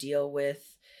gamblers, to deal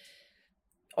with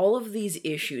all of these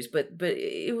issues, but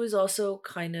it was also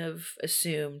kind of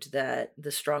assumed that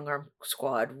the Strong Arm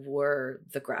Squad were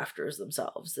the grafters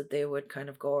themselves, that they would kind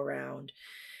of go around,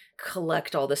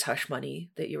 collect all this hush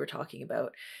money that you were talking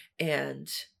about, and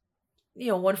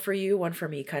one for you, one for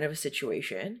me kind of a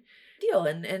situation deal.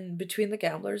 And between the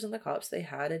gamblers and the cops, they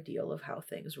had a deal of how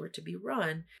things were to be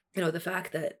run. The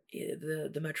fact that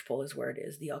the Metropole is where it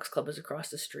is, the Elks Club is across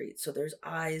the street, so there's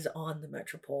eyes on the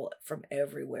Metropole from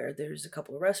everywhere. There's a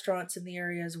couple of restaurants in the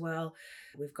area as well.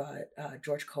 We've got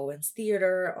George Cohen's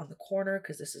Theater on the corner,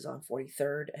 because this is on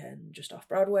 43rd and just off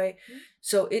Broadway. Mm-hmm.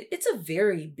 So it's a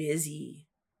very busy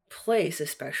place,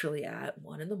 especially at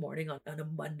 1 a.m. on a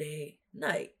Monday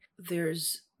night.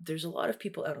 There's a lot of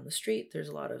people out on the street. There's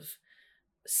a lot of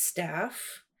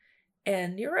staff,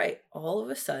 and you're right, all of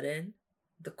a sudden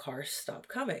the cars stop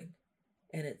coming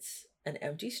and it's an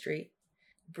empty street.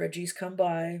 Bridgies come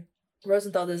by.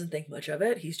 Rosenthal doesn't think much of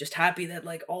it. He's just happy that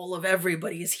all of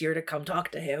everybody is here to come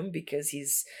talk to him because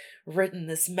he's written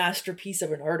this masterpiece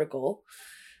of an article.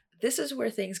 This is where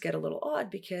things get a little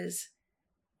odd, because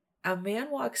a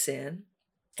man walks in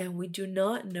and we do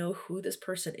not know who this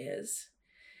person is.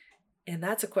 And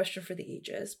that's a question for the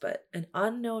ages, but an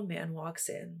unknown man walks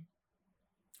in,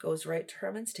 goes right to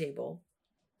Herman's table,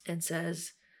 and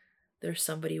says, "There's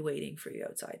somebody waiting for you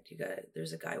outside.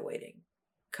 There's a guy waiting.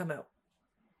 Come out."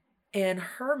 And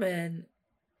Herman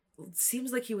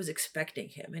seems like he was expecting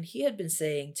him, and he had been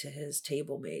saying to his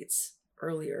table mates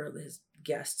earlier, his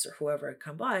guests or whoever had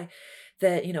come by,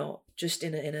 that just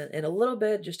in a little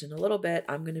bit,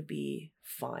 I'm going to be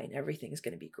fine. Everything's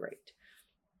going to be great.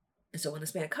 And so when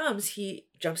this man comes, he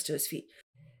jumps to his feet.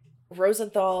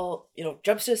 Rosenthal,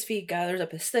 jumps to his feet, gathers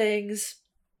up his things.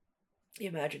 You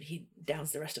imagine he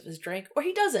downs the rest of his drink, or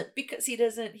he doesn't, because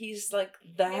he's like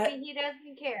that. Maybe he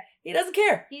doesn't care. He doesn't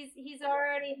care. He's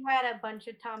already had a bunch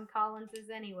of Tom Collinses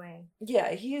anyway.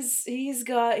 Yeah, he is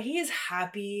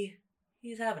happy.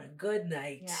 He's having a good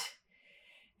night.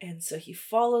 Yeah. And so he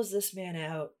follows this man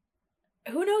out.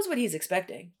 Who knows what he's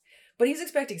expecting? But he's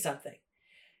expecting something.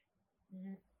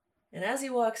 Mm-hmm. And as he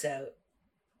walks out,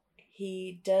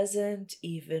 he doesn't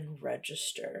even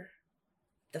register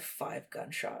the 5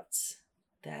 gunshots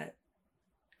that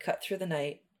cut through the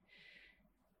night.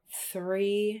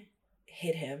 3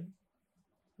 hit him,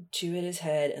 2 hit his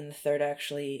head, and the 3rd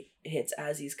actually hits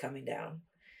as he's coming down.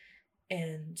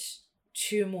 And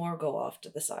 2 more go off to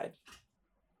the side.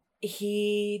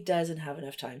 He doesn't have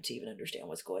enough time to even understand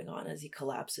what's going on as he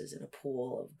collapses in a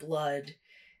pool of blood,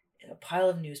 in a pile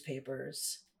of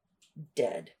newspapers,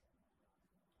 dead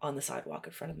on the sidewalk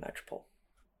in front of the Metropole.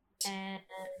 And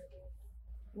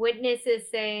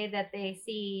witnesses say that they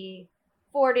see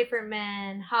 4 different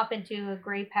men hop into a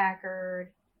gray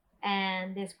Packard,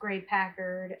 and this gray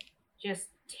Packard just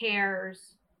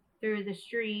tears through the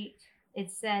street.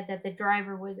 It's said that the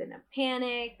driver was in a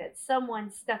panic, that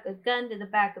someone stuck a gun to the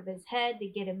back of his head to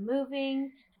get him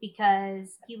moving,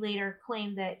 because he later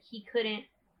claimed that he couldn't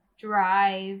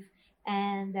drive,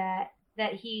 and that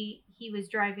he was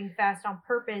driving fast on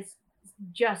purpose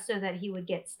just so that he would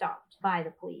get stopped by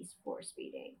the police for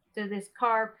speeding. So this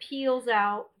car peels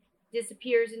out,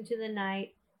 disappears into the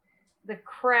night. The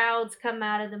crowds come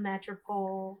out of the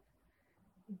Metropole.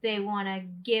 They want to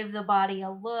give the body a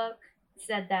look.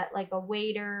 Said that a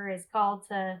waiter is called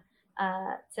to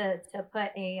put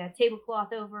a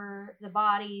tablecloth over the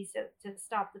body so to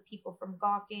stop the people from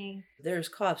gawking. There's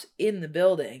cops in the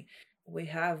building. We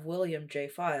have William J.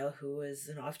 File, who is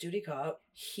an off-duty cop.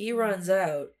 He runs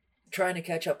out trying to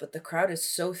catch up, but the crowd is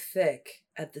so thick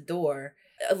at the door.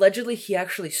 Allegedly, he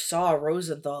actually saw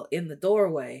Rosenthal in the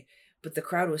doorway, but the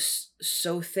crowd was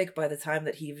so thick by the time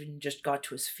that he even just got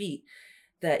to his feet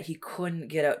that he couldn't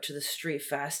get out to the street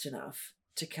fast enough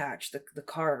to catch the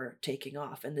car taking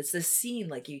off. And it's this scene,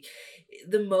 like,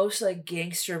 the most like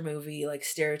gangster movie, like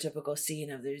stereotypical scene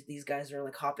of these guys are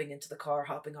like hopping into the car,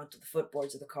 hopping onto the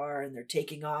footboards of the car, and they're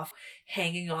taking off,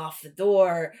 hanging off the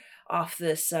door, off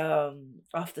this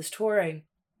touring.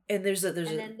 And there's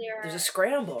a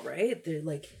scramble, right? They're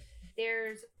like,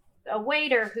 there's a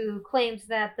waiter who claims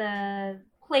that the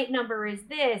plate number is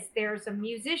this. There's a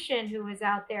musician who is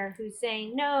out there who's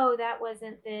saying, no, that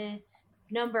wasn't the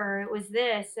number, it was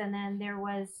this. And then there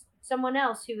was someone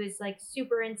else who is like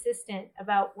super insistent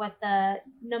about what the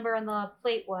number on the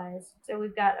plate was. So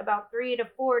we've got about 3 to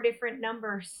 4 different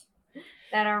numbers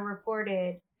that are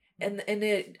reported. And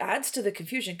it adds to the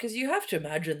confusion, because you have to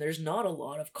imagine there's not a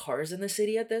lot of cars in the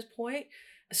city at this point.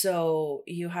 So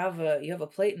you have a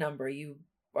plate number, you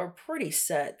are pretty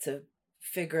set to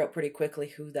figure out pretty quickly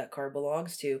who that car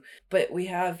belongs to. But we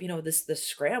have, this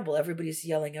scramble, everybody's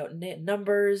yelling out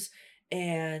numbers,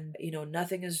 and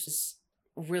nothing is just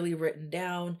really written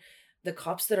down. The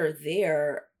cops that are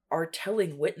there are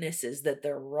telling witnesses that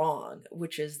they're wrong,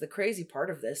 which is the crazy part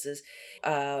of this. Is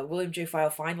William J. File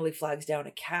finally flags down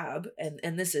a cab,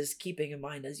 and this is keeping in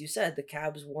mind, as you said, the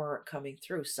cabs weren't coming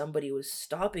through. Somebody was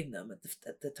stopping them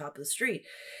at the top of the street.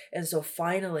 And so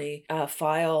finally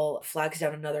File flags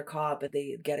down another cop, and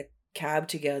they get a cab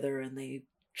together and they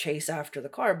chase after the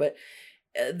car, but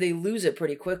they lose it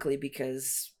pretty quickly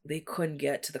because they couldn't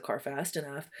get to the car fast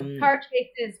enough. Car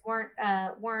chases weren't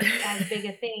as big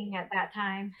a thing at that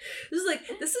time.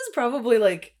 This is probably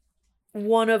like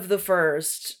one of the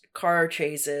first car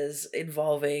chases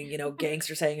involving,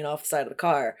 gangsters hanging off the side of the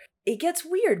car. It gets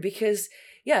weird because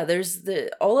there's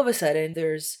all of a sudden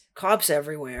there's cops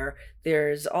everywhere.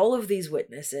 There's all of these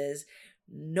witnesses.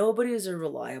 Nobody is a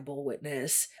reliable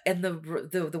witness, and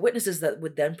the witnesses that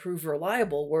would then prove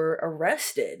reliable were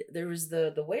arrested. There was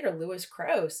the waiter, Louis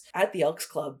Krause, at the Elks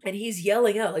Club, and he's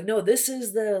yelling out like, no, this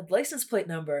is the license plate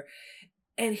number.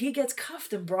 And he gets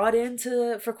cuffed and brought in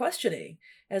for questioning,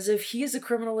 as if he is a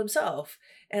criminal himself.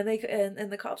 And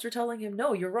the cops are telling him,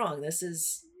 no, you're wrong.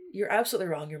 You're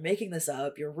absolutely wrong. You're making this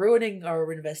up. You're ruining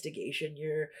our investigation.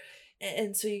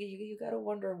 And so you got to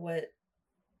wonder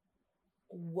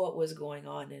what was going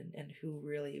on and who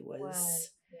really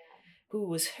was who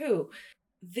was who.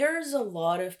 There's a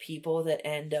lot of people that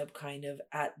end up kind of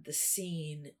at the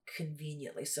scene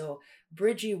conveniently. So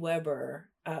Bridgie Weber,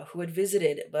 who had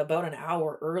visited about an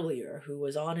hour earlier, who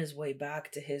was on his way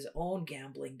back to his own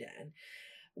gambling den,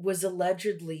 was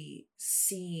allegedly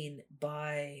seen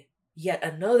by yet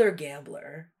another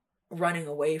gambler running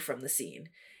away from the scene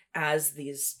as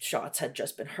these shots had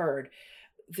just been heard.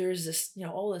 There's this,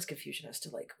 all this confusion as to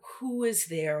like, who is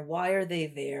there? Why are they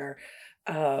there?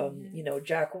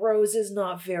 Jack Rose is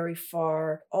not very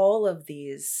far. All of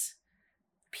these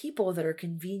people that are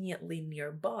conveniently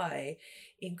nearby,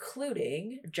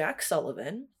 including Jack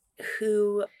Sullivan,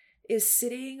 who is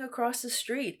sitting across the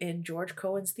street in George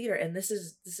Cohan's theater. And this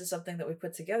is something that we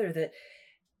put together, that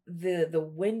the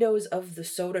windows of the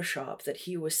soda shop that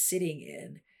he was sitting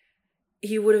in,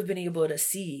 he would have been able to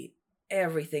see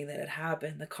everything that had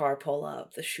happened, the car pull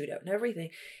up, the shootout, and everything.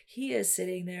 He is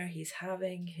sitting there, he's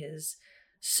having his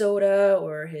soda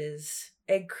or his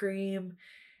egg cream,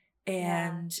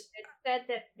 and it said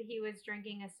that he was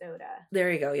drinking a soda.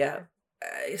 There you go.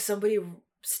 Somebody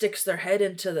sticks their head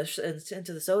into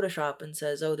the soda shop and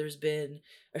says, oh, there's been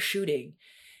a shooting.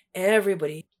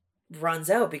 Everybody runs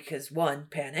out because, 1,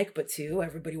 panic, but 2,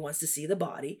 everybody wants to see the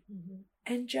body.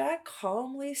 And Jack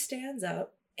calmly stands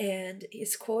up, and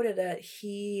is quoted that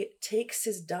he takes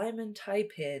his diamond tie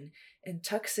pin and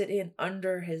tucks it in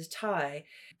under his tie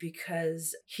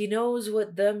because he knows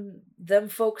what them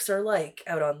folks are like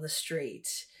out on the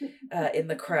street, in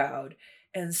the crowd.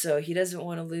 And so he doesn't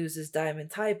want to lose his diamond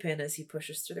tie pin as he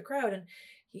pushes through the crowd. And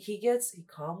he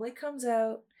calmly comes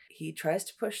out. He tries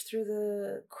to push through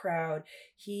the crowd.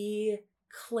 He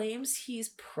claims he's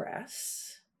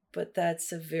press, but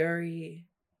that's a very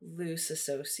loose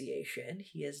association.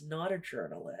 He is not a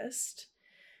journalist.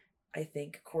 I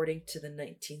think according to the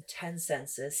 1910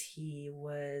 census, he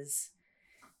was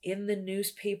in the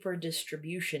newspaper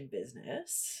distribution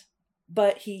business,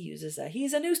 but he uses that.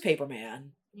 He's a newspaper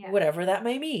man, whatever that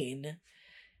may mean.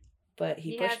 But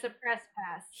he has a press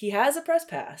pass. He has a press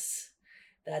pass.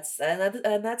 That's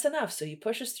enough. So he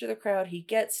pushes through the crowd. He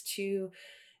gets to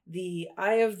the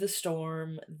eye of the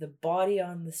storm, the body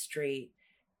on the street.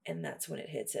 And that's when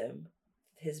it hits him.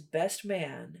 His best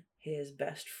man, his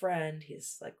best friend,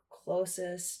 his like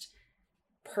closest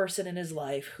person in his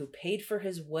life who paid for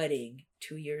his wedding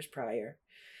 2 years prior,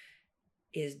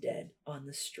 is dead on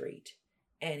the street.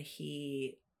 And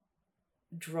he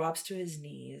drops to his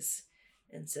knees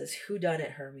and says, "Who done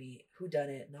it, Hermie? Who done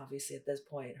it?" And obviously at this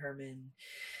point, Herman,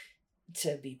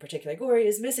 to be particularly gory,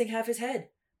 is missing half his head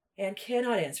and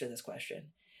cannot answer this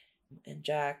question. And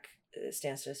Jack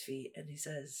stands to his feet and he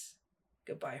says,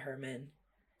 "Goodbye, Herman,"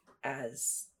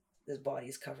 as his body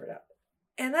is covered up.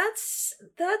 And that's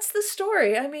the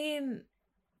story. I mean,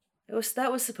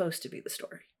 that was supposed to be the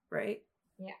story, right?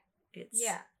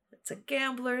 Yeah. It's a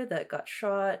gambler that got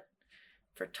shot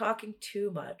for talking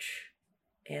too much.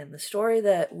 And the story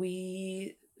that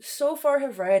we so far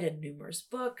have read in numerous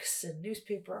books and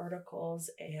newspaper articles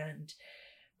and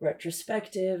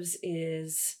retrospectives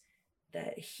is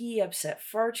that he upset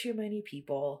far too many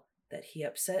people, that he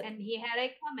upset... And he had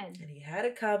it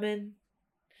coming.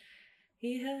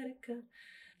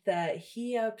 That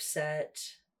he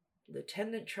upset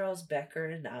Lieutenant Charles Becker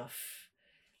enough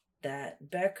that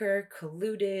Becker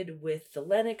colluded with the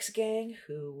Lennox gang,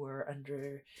 who were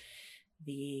under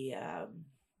the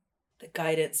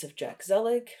guidance of Jack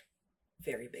Zelig,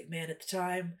 very big man at the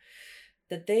time,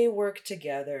 that they worked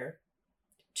together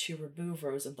to remove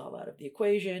Rosenthal out of the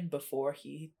equation before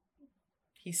he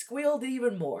squealed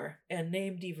even more and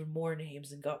named even more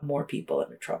names and got more people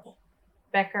into trouble.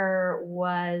 Becker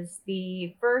was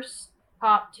the first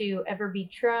cop to ever be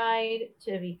tried,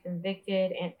 to be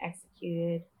convicted, and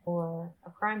executed for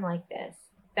a crime like this.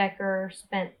 Becker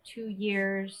spent 2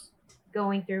 years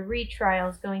going through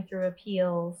retrials, going through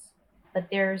appeals, but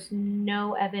there's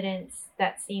no evidence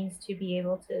that seems to be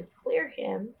able to clear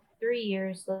him. 3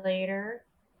 years later,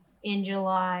 in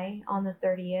July, on the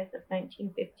 30th of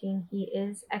 1915, he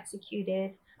is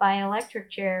executed by electric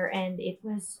chair, and it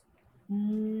was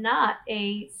not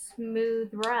a smooth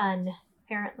run.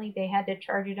 Apparently, they had to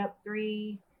charge it up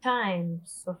 3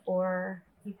 times before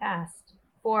he passed.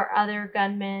 4 other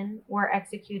gunmen were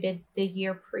executed the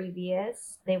year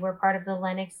previous. They were part of the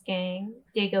Lennox gang.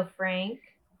 Dago Frank,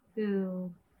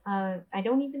 who I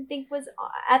don't even think was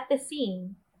at the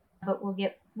scene, but we'll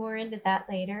get more into that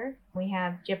later. We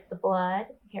have Gyp the Blood,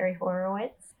 Harry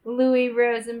Horowitz, Louis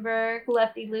Rosenberg,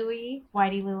 Lefty Louis,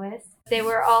 Whitey Lewis. They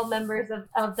were all members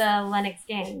of the Lennox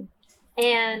gang.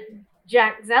 And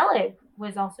Jack Zelig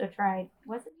was also tried,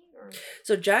 wasn't he?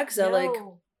 So Jack Zelig...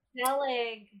 No,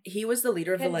 Zelig. He was the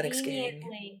leader of the Lennox gang.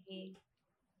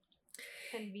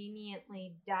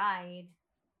 Conveniently died.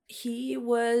 He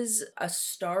was a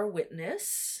star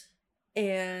witness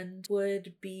and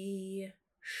would be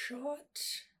shot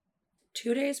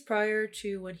 2 days prior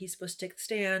to when he's supposed to take the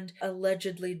stand,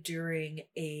 allegedly during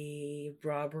a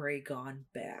robbery gone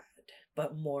bad.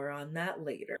 But more on that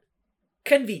later.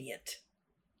 Convenient.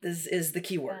 This is the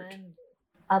key word.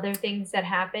 Other things that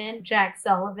happened, Jack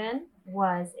Sullivan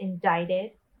was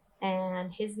indicted,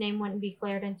 and his name wouldn't be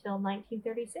cleared until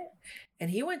 1936.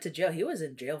 And he went to jail. He was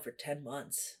in jail for 10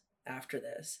 months after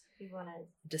this. He was.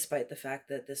 Despite the fact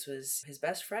that this was his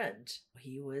best friend.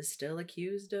 He was still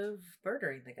accused of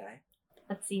murdering the guy.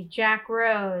 Let's see, Jack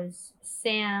Rose,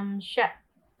 Sam Shep,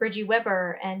 Bridgie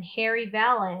Weber, and Harry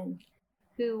Vallon,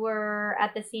 who were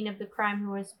at the scene of the crime,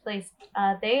 who was placed,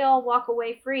 they all walk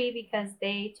away free because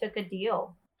they took a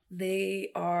deal.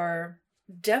 They are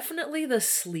definitely the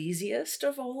sleaziest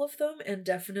of all of them and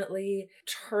definitely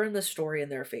turn the story in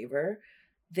their favor.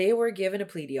 They were given a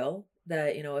plea deal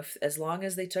that, if as long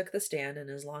as they took the stand and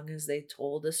as long as they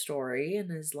told a story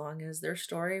and as long as their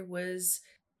story was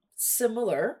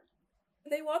similar,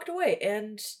 they walked away.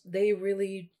 And they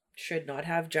really should not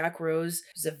have. Jack Rose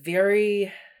was a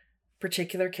very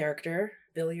particular character,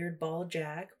 billiard ball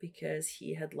Jack, because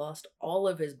he had lost all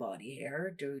of his body hair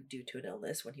due to an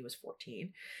illness when he was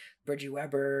 14. Bridgie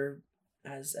Weber,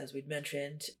 as we'd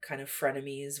mentioned, kind of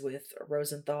frenemies with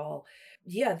Rosenthal.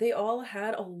 Yeah, they all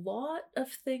had a lot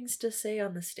of things to say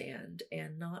on the stand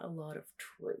and not a lot of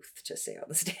truth to say on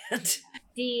the stand.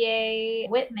 D.A.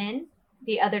 Whitman,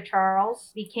 the other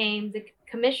Charles, became the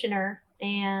commissioner,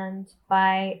 and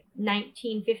by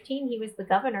 1915 he was the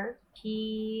governor.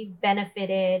 He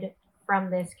benefited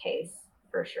from this case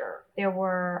for sure. There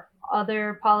were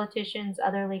other politicians,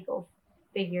 other legal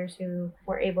figures who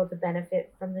were able to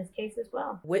benefit from this case as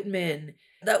well. Whitman,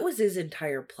 that was his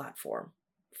entire platform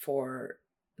for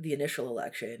the initial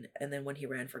election. And then when he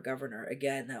ran for governor,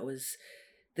 again,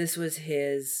 this was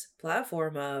his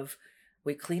platform of,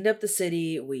 we cleaned up the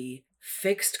city, we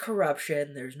fixed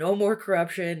corruption, there's no more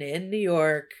corruption in New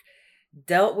York,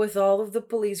 dealt with all of the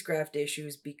police graft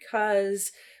issues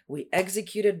because we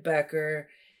executed Becker.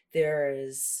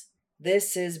 This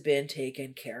has been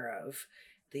taken care of.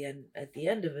 At the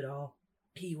end of it all,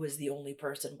 he was the only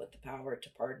person with the power to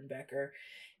pardon Becker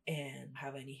and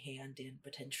have any hand in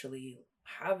potentially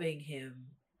having him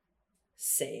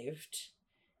saved.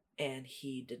 and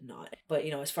he did not. But,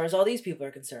 you know, as far as all these people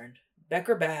are concerned,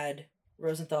 Becker bad,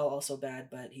 Rosenthal also bad,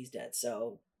 but he's dead.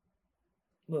 So,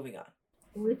 moving on.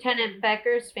 Lieutenant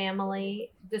Becker's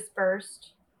family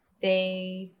dispersed.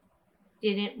 They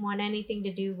didn't want anything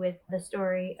to do with the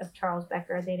story of Charles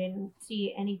Becker. They didn't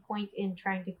see any point in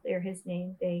trying to clear his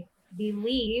name. They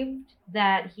believed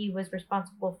that he was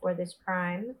responsible for this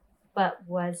crime, but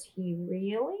was he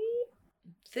really?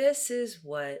 This is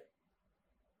what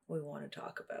we want to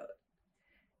talk about.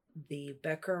 The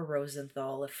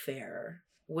Becker-Rosenthal Affair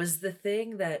was the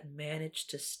thing that managed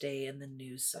to stay in the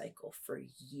news cycle for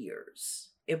years.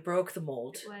 It broke the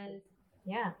mold.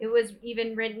 It was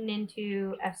even written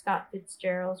into F. Scott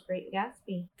Fitzgerald's Great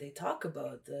Gatsby. They talk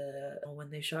about when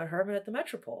they shot Herman at the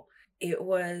Metropole. It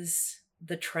was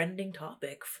the trending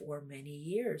topic for many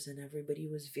years, and everybody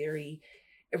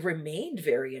remained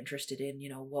very interested in, you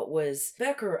know, what was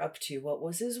Becker up to? What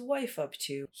was his wife up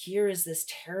to? Here is this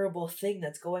terrible thing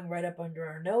that's going right up under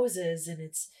our noses,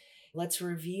 and let's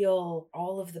reveal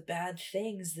all of the bad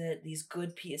things that these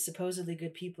supposedly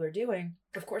good people are doing.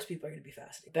 Of course, people are going to be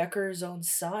fascinated. Becker's own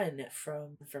son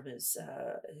from his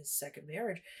second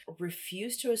marriage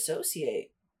refused to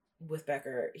associate with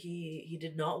Becker. He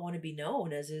did not want to be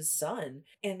known as his son.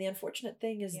 And the unfortunate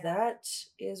thing is that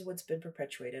is what's been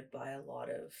perpetuated by a lot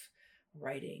of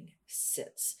writing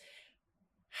since.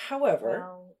 However,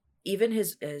 even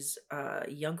his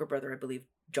younger brother, I believe,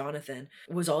 Jonathan,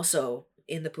 was also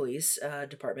in the police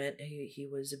department. He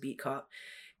was a beat cop,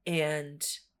 and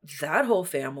that whole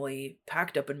family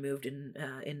packed up and moved in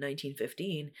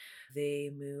 1915.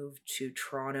 They moved to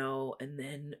Toronto and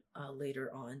then later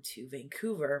on to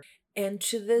Vancouver. And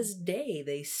to this day,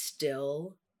 they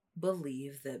still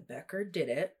believe that Becker did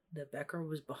it, that Becker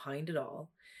was behind it all,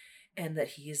 and that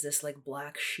he is this like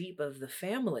black sheep of the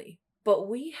family. But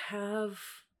we have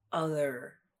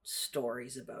other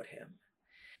stories about him.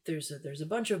 There's a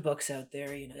bunch of books out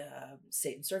there, you know,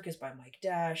 Satan Circus by Mike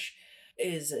Dash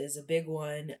is a big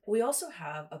one. We also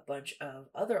have a bunch of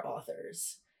other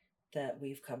authors that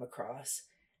we've come across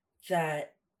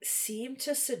that seem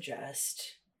to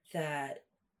suggest that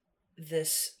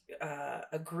this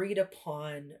agreed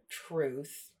upon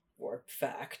truth or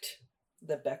fact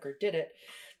that Becker did it,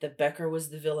 that Becker was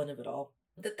the villain of it all,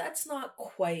 that's not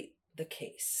quite the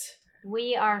case.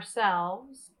 We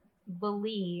ourselves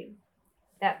believe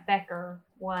that Becker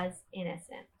was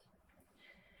innocent.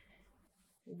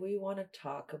 We want to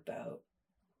talk about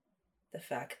the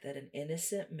fact that an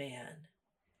innocent man,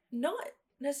 not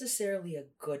necessarily a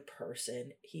good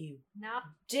person, he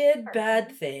did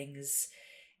bad things.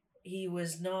 He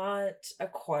was not a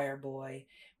choir boy,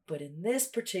 but in this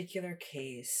particular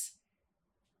case,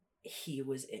 he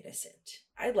was innocent.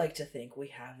 I'd like to think we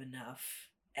have enough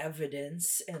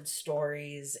evidence and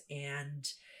stories and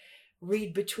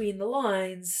read between the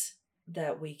lines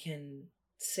that we can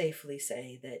safely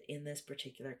say that in this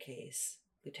particular case,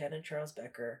 Lieutenant Charles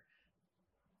Becker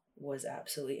was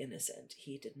absolutely innocent.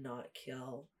 He did not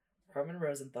kill Herman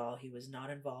Rosenthal. He was not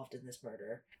involved in this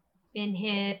murder. In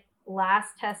his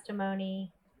last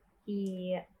testimony,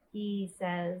 he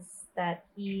says that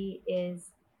he is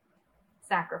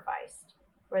sacrificed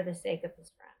for the sake of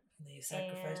his friends. He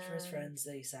sacrificed for his friends,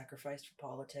 that he sacrificed for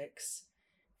politics.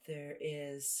 There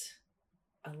is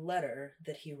a letter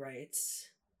that he writes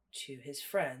to his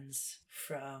friends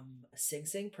from Sing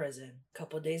Sing prison a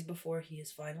couple of days before he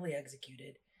is finally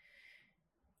executed,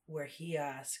 where he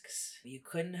asks, "You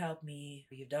couldn't help me.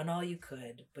 You've done all you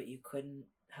could, but you couldn't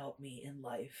help me in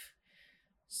life.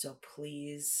 So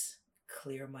please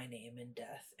clear my name in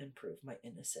death and prove my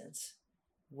innocence.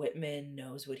 Whitman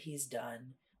knows what he's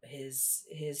done.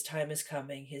 His time is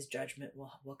coming. His judgment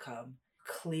will come.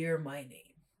 Clear my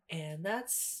name." And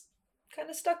that's kind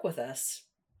of stuck with us.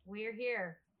 We're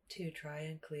here to try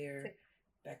and clear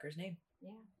Becker's name.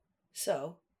 Yeah.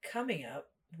 So, coming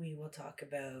up, we will talk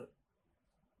about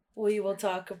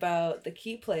the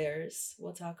key players.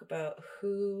 We'll talk about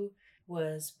who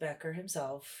was Becker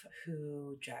himself,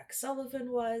 who Jack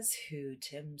Sullivan was, who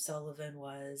Tim Sullivan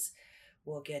was.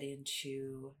 We'll get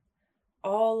into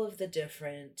all of the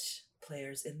different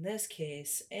players in this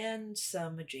case and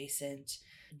some adjacent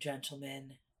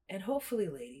gentlemen and hopefully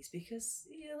ladies, because,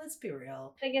 let's be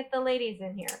real. To get the ladies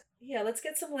in here. Yeah, let's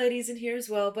get some ladies in here as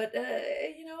well. But,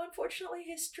 unfortunately,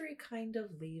 history kind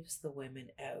of leaves the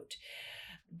women out.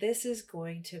 This is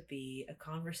going to be a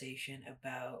conversation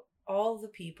about all the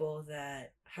people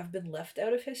that have been left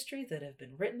out of history, that have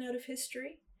been written out of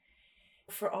history.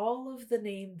 For all of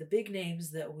the big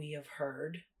names that we have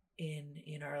heard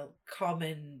in our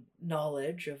common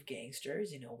knowledge of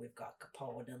gangsters. We've got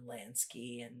Capone and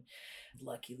Lansky and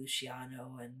Lucky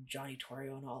Luciano and Johnny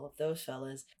Torrio and all of those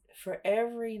fellas. For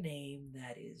every name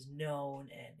that is known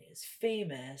and is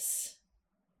famous,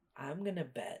 I'm gonna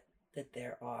bet that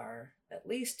there are at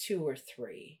least 2 or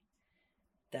 3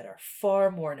 that are far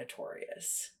more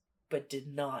notorious but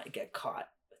did not get caught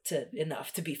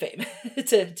enough to be famous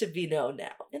to be known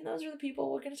now. And those are the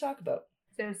people we're going to talk about.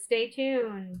 So stay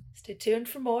tuned. Stay tuned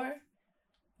for more.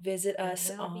 Visit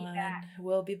us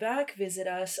We'll be back. Visit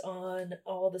us on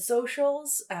all the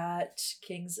socials at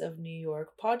Kings of New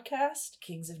York Podcast,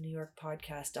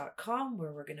 kingsofnewyorkpodcast.com,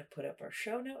 where we're going to put up our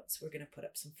show notes. We're going to put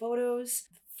up some photos.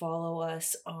 Follow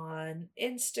us on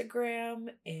Instagram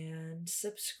and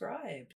subscribe